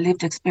impact on the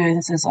lived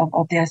experiences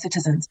of their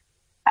citizens.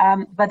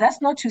 But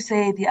that's not to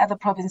say the other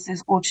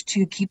provinces ought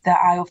to keep their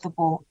eye off the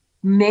ball.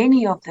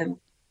 Many of them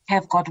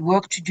have got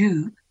work to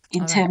do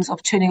in terms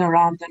of turning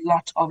around the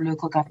lot of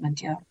local government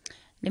here.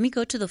 Let me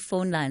go to the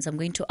phone lines. I'm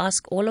going to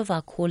ask all of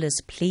our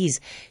callers, please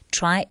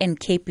try and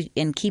keep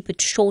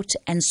it short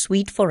and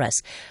sweet for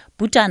us.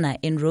 Butana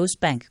in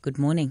Rosebank, good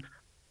morning.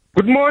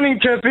 Good morning,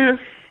 Kathy.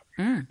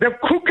 The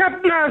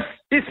crookedness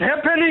is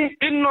happening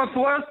in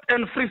Northwest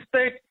and Free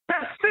State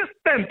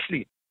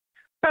persistently.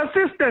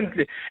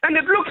 And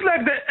it looks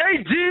like the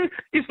AG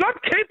is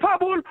not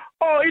capable,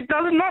 or it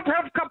does not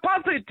have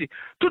capacity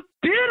to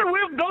deal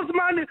with those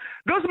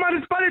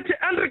municipalities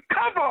and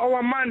recover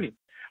our money.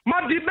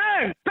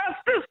 Madibeng,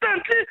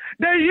 persistently,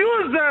 they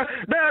use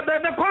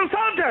the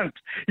consultant.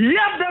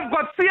 Yet they've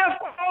got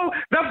CFO,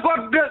 they've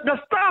got the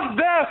staff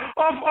there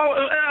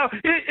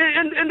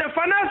in the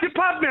finance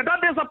department that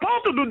they're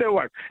supposed to do the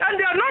work, and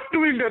they are not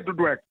doing that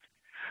work.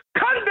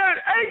 Can the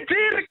AG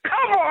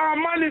recover our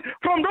money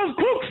from those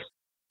crooks?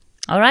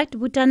 All right,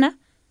 Butana.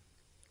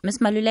 Ms.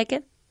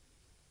 Maluleke?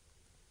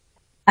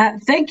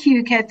 Thank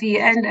you, Kathy.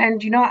 And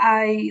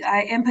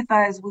I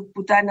empathize with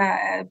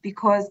Butana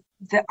because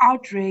the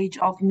outrage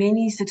of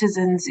many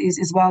citizens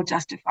is well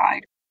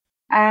justified.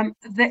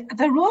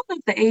 The role of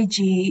the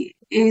AG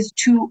is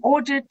to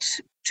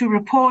audit, to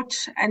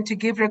report, and to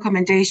give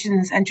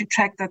recommendations and to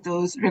track that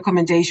those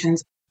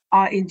recommendations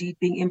are indeed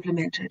being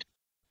implemented.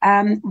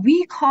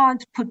 We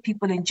can't put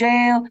people in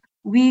jail.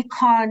 We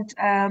can't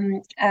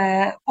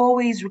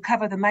always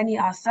recover the money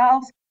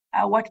ourselves.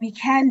 What we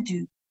can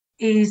do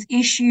is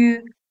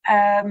issue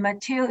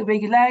material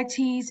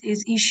irregularities,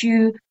 is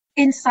issue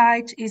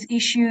insight, is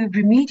issue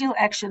remedial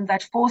action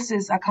that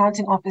forces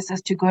accounting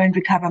officers to go and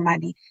recover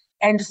money.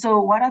 And so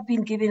what I've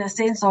been given a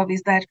sense of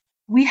is that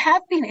we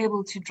have been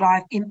able to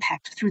drive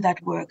impact through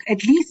that work.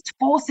 At least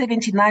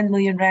 479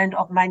 million rand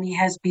of money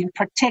has been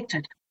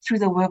protected through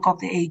the work of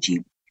the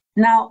AG.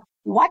 Now,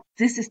 what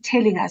this is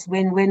telling us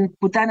when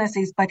Butana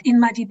says, but in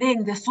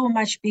Madibeng, there's so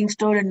much being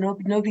stolen,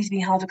 nobody's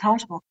being held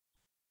accountable.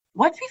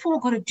 What we've all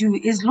got to do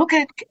is look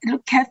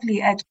carefully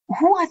at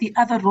who are the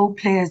other role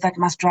players that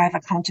must drive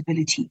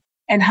accountability,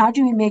 and how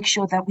do we make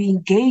sure that we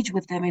engage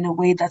with them in a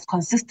way that's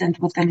consistent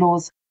with the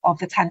laws of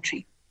the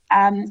country.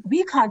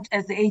 We can't,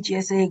 as the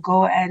AGSA,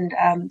 go and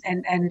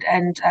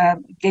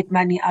get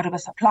money out of a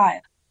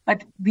supplier,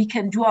 but we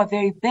can do our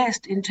very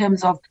best in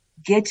terms of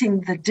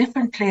getting the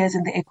different players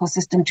in the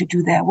ecosystem to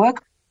do their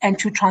work and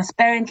to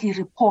transparently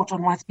report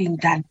on what's being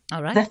done.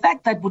 All right. The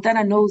fact that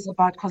Butana knows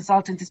about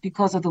consultants is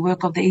because of the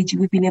work of the AG.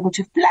 We've been able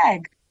to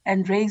flag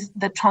and raise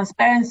the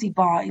transparency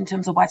bar in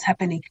terms of what's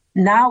happening.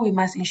 Now we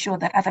must ensure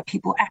that other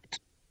people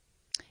act.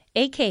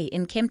 AK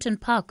in Kempton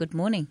Park, good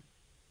morning.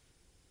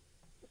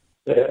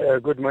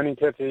 Good morning,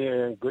 Kathy.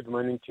 Good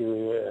morning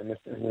to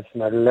Ms.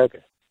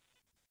 Maluleke.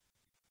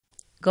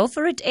 Go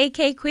for it,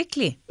 AK,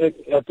 quickly.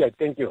 Okay,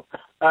 thank you.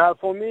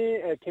 For me,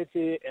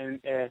 Kathy,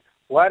 and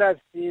what I've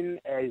seen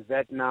is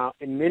that now,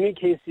 in many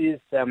cases,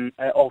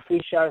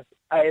 officials,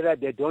 either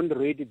they don't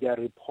read their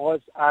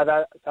reports,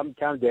 either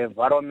sometimes the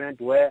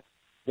environment where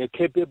the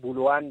capable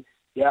one,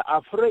 they are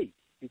afraid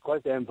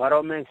because the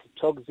environment is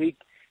toxic.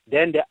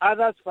 Then the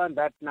others find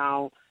that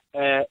now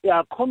they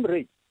are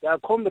comrades. They are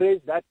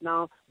comrades that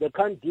now they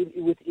can't deal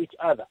with each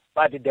other.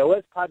 But the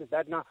worst part is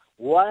that now,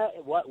 where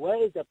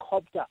is the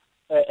copter,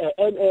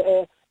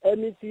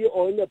 MEC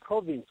or in the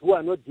province who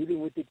are not dealing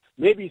with it?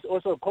 Maybe it's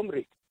also a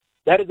comrade.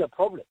 That is a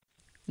problem.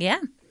 Yeah.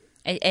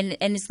 And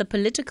it's the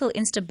political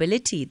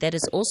instability that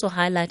is also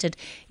highlighted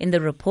in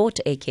the report,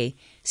 AK.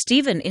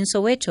 Stephen, in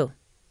Soweto.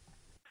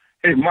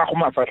 Hey,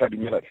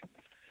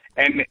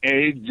 and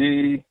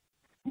AG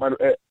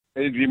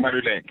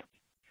Maluleke.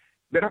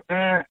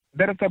 There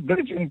is a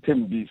bridge in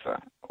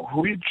Tembisa,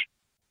 which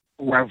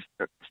was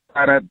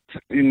started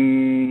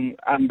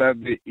under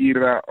the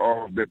era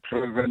of the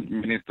present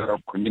Minister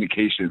of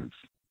Communications,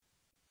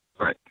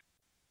 right?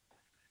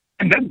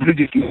 And that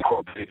bridge is not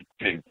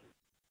cooperative.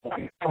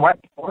 What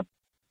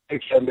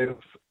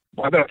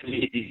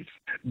actually is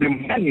the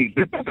money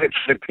that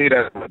the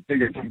payers were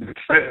taken from the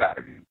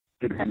treasury.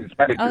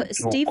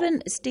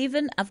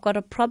 Stephen, I've got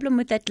a problem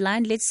with that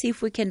line. Let's see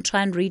if we can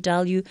try and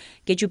redial you,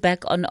 get you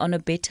back on a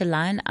better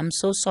line. I'm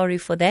so sorry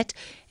for that.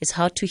 It's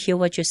hard to hear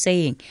what you're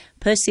saying.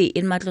 Percy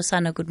in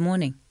Matlosana, good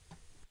morning.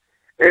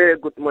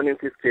 Good morning,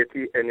 Sis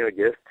Katie and your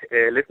guest.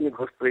 Let me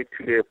go straight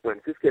to the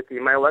point. Sis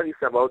Katie, my worry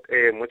is about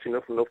motion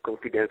of no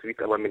confidence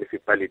with our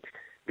municipality.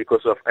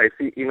 Because of I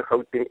see in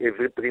Gauteng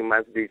every 3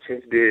 months they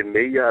change the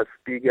mayor,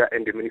 speaker,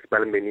 and the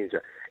municipal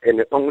manager.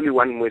 And only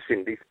one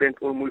motion, they spent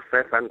almost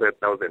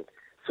 500,000.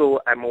 So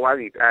I'm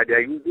worried. They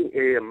are using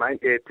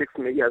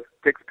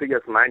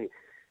taxpayers' money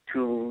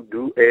to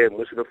do a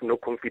motion of no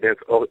confidence.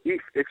 Or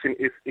if Action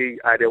SA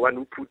are the one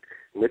who put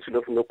motion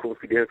of no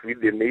confidence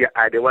with the mayor,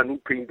 are the one who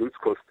paying those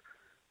costs.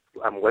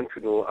 I want to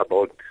know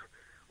about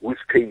who's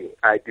paying.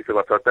 It is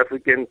about South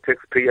African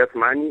taxpayers'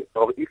 money,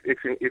 or if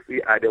Action SA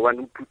are the one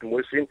who put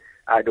motion,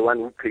 are the one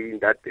who paying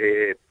that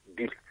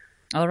bill.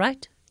 All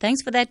right.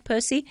 Thanks for that,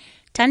 Percy.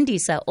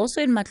 Tandisa,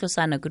 also in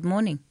Matlosana, good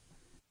morning.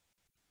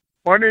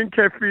 Morning,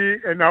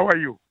 Kefi, and how are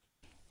you?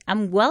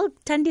 I'm well,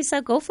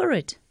 Tandisa, go for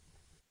it.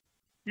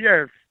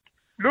 Yes.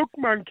 Look,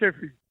 man,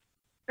 Kefi,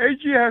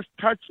 AG has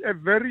touched a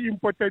very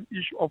important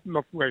issue of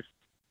Northwest.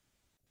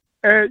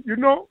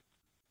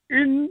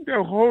 In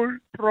the whole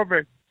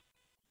province,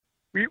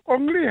 we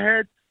only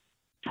had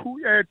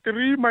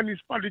 3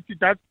 municipalities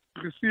that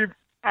received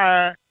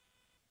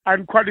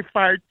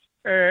unqualified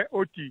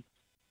OT.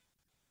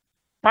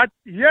 But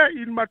here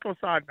in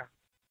Matlosana,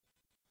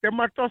 the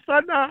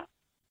Matlosana,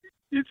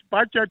 its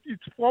budget is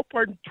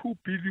 4.2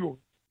 billion.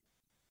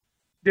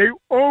 They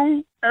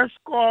owe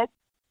ESCOM,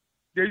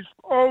 they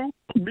owe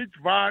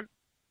Midval,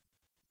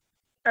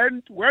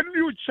 and when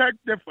you check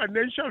the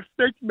financial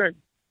statement,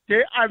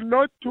 they are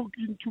not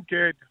talking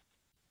together.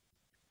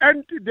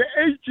 And the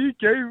AG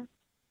gave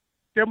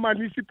the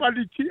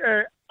municipality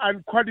an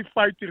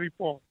unqualified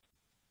report.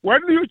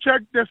 When you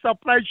check the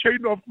supply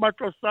chain of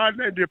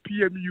Matlosana and the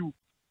PMU,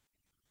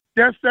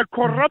 there's a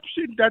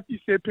corruption that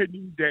is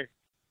happening there.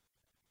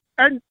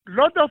 And a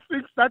lot of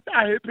things that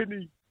are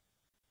happening.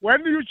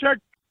 When you check,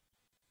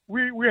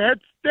 we had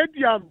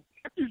stadium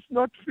that is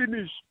not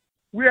finished.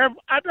 We have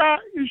other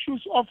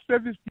issues of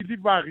service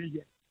delivery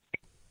here.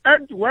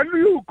 And when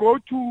you go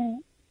to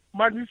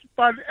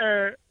municipal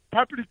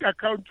public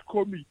account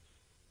committee,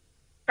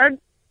 and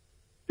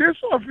this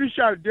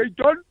official, they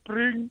don't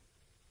bring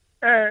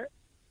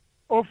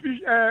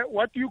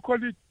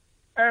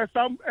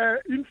some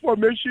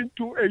information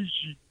to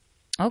AG.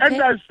 Okay.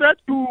 And I said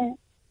to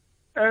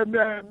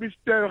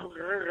Mr.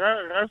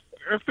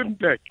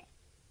 Resenbeck,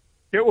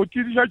 the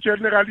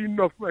Auditor-General in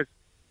Northwest,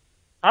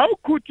 how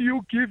could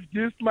you give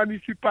this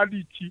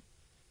municipality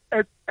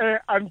an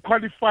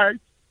unqualified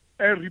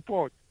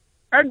report?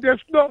 And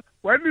there's no,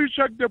 when you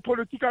check the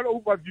political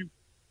overview,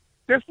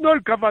 there's no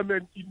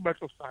government in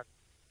Matlosana.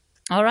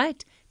 All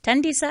right.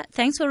 Tandisa,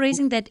 thanks for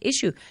raising that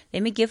issue.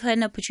 Let me give her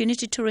an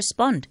opportunity to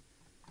respond.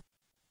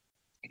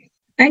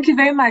 Thank you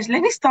very much.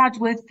 Let me start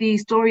with the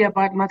story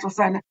about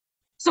Matlosana.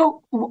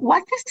 So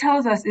what this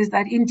tells us is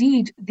that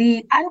indeed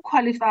the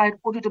unqualified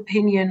audit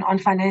opinion on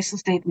financial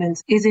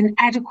statements is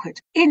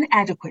inadequate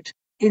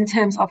in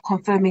terms of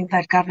confirming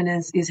that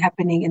governance is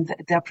happening in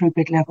the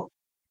appropriate level.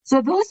 So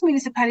those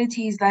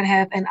municipalities that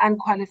have an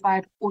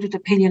unqualified audit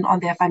opinion on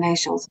their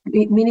financials,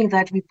 meaning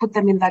that we put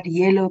them in that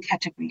yellow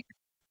category,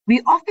 we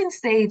often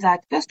say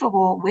that, first of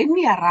all, when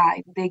we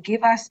arrive, they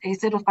give us a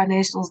set of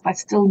financials that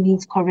still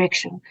needs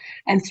correction.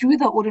 And through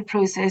the audit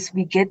process,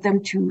 we get them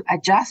to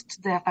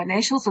adjust their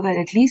financials so that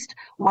at least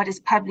what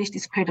is published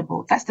is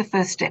credible. That's the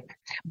first step.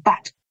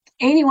 But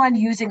anyone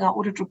using our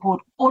audit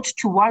report ought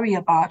to worry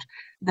about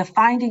the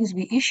findings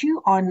we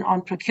issue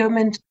on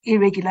procurement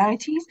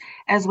irregularities,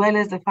 as well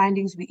as the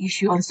findings we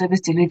issue on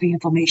service delivery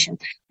information,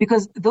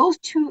 because those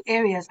two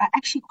areas are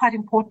actually quite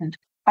important,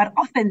 but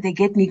often they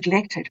get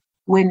neglected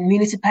when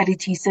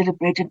municipalities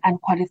celebrate an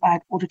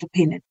unqualified audit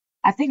opinion.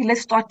 I think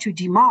let's start to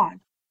demand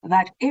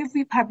that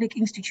every public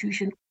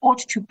institution ought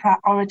to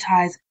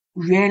prioritize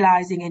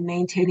realizing and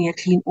maintaining a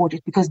clean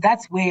audit, because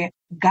that's where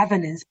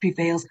governance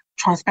prevails,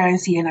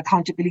 transparency and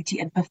accountability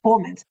and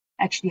performance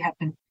actually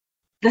happen.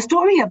 The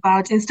story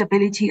about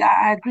instability,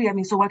 I agree. I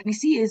mean, so what we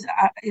see is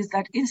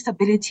that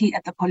instability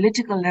at the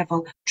political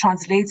level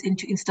translates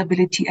into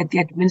instability at the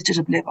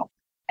administrative level.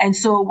 And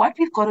so what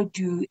we've got to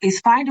do is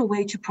find a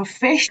way to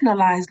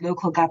professionalize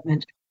local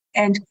government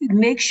and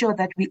make sure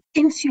that we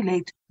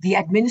insulate the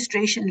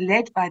administration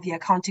led by the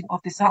accounting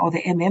officer or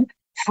the MM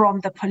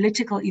from the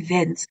political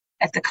events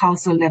at the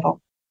council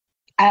level.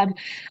 And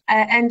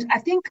I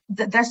think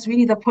that's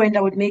really the point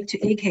I would make to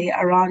AK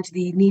around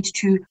the need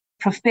to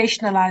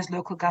professionalize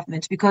local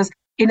government, because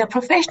in a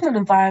professional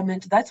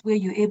environment, that's where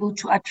you're able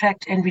to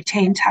attract and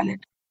retain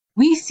talent.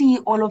 We see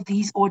all of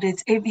these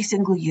audits every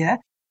single year.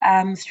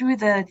 Through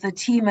the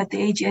team at the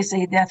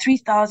AGSA, there are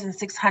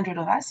 3,600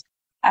 of us,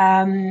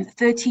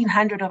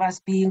 1,300 of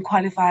us being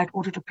qualified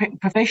auditor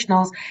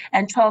professionals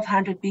and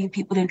 1,200 being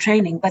people in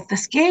training. But the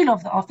scale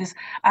of the office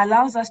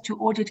allows us to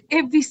audit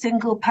every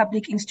single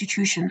public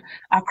institution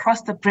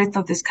across the breadth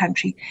of this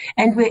country.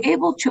 And we're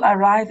able to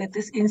arrive at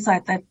this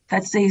insight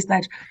that says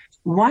that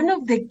one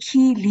of the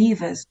key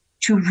levers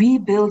to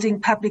rebuilding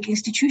public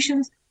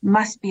institutions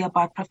must be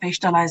about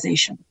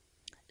professionalization.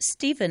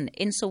 Stephen,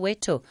 in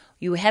Soweto,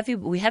 we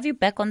have you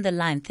back on the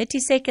line. 30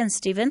 seconds,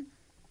 Stephen.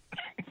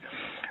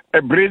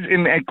 A bridge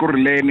in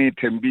Ekurhuleni,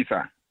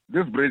 Tembisa.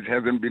 This bridge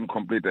hasn't been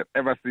completed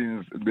ever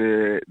since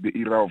the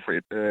era of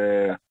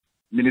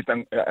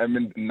Minister.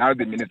 Now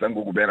the Minister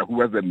Ngugubera, who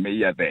was the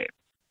mayor there.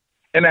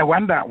 And I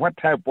wonder what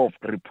type of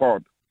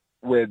report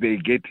were they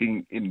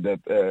getting in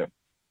that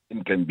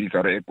in Tembisa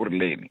or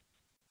Ekurhuleni.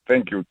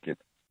 Thank you, Kit.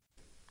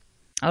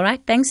 All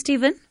right, thanks,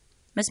 Stephen.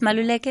 Ms.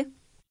 Maluleke.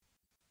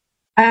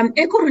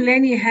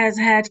 Ekurhuleni has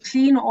had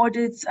clean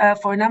audits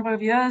for a number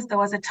of years. There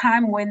was a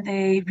time when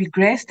they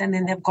regressed and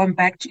then they've gone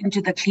back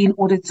into the clean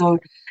audit zone.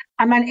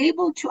 I'm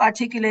unable to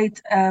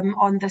articulate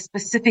on the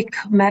specific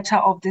matter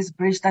of this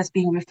bridge that's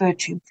being referred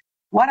to.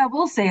 What I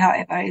will say,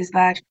 however, is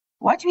that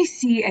what we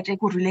see at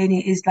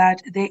Ekurhuleni is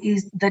that there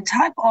is the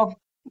type of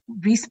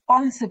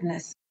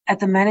responsiveness at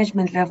the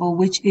management level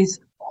which is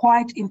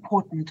quite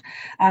important.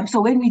 So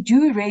when we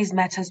do raise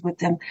matters with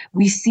them,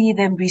 we see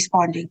them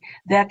responding.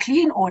 Their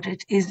clean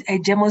audit is a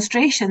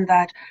demonstration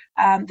that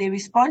they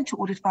respond to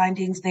audit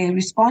findings, they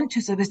respond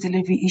to service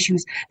delivery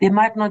issues. They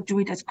might not do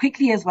it as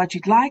quickly as what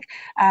you'd like.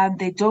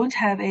 They don't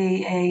have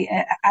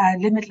a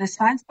limitless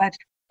funds, but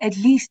at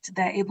least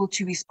they're able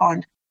to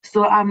respond.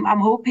 So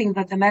I'm hoping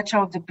that the matter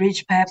of the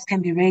bridge perhaps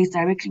can be raised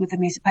directly with the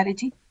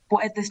municipality.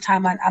 But at this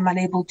time, I'm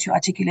unable to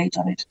articulate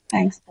on it.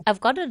 Thanks.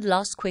 I've got a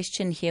last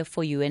question here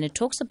for you, and it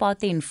talks about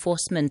the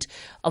enforcement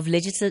of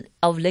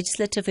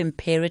legislative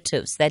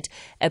imperatives that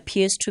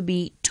appears to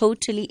be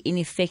totally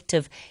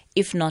ineffective,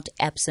 if not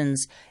absent.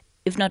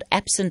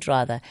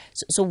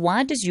 So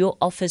why does your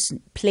office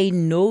play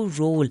no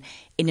role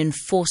in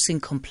enforcing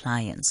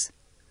compliance?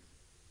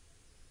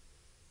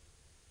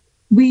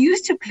 We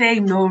used to play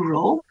no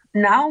role.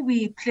 Now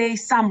we play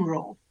some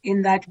role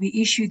in that we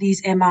issue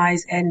these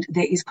MIs and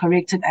there is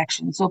corrective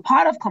action. So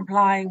part of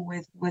complying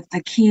with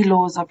the key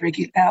laws of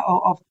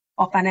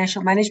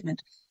financial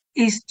management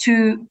is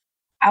to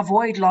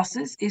avoid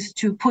losses, is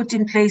to put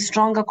in place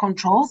stronger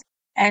controls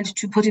and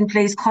to put in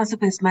place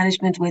consequence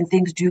management when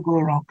things do go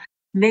wrong.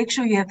 Make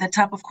sure you have the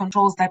type of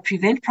controls that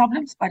prevent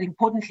problems, but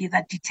importantly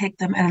that detect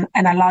them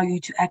and allow you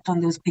to act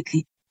on those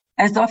quickly.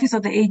 As the Office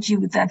of the AG,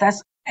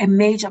 that's a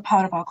major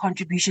part of our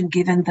contribution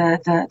given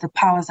the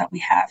powers that we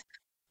have.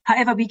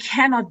 However, we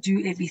cannot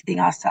do everything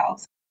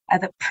ourselves.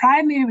 The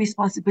primary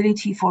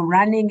responsibility for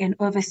running and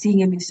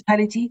overseeing a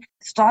municipality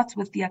starts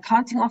with the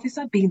accounting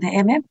officer, being the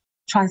MM,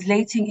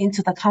 translating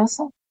into the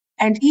council,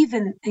 and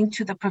even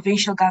into the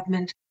provincial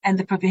government and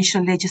the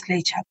provincial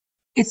legislature.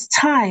 It's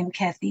time,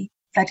 Kathy,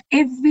 that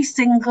every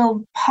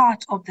single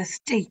part of the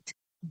state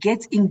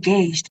gets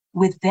engaged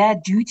with their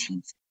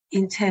duties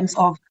in terms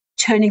of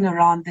turning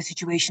around the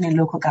situation in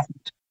local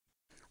government.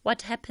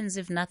 What happens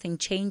if nothing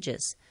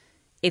changes?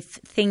 If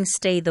things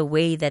stay the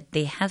way that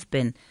they have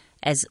been,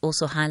 as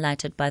also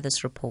highlighted by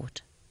this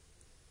report?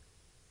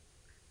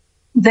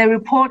 The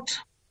report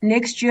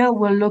next year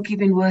will look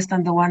even worse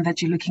than the one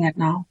that you're looking at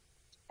now.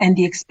 And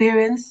the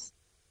experience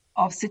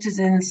of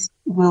citizens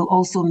will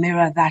also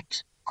mirror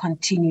that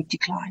continued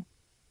decline.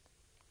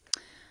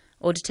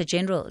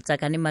 Auditor-General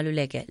Tsakani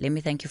Maluleke, let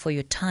me thank you for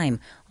your time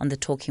on the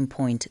Talking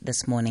Point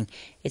this morning.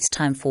 It's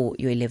time for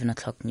your 11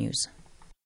 o'clock news.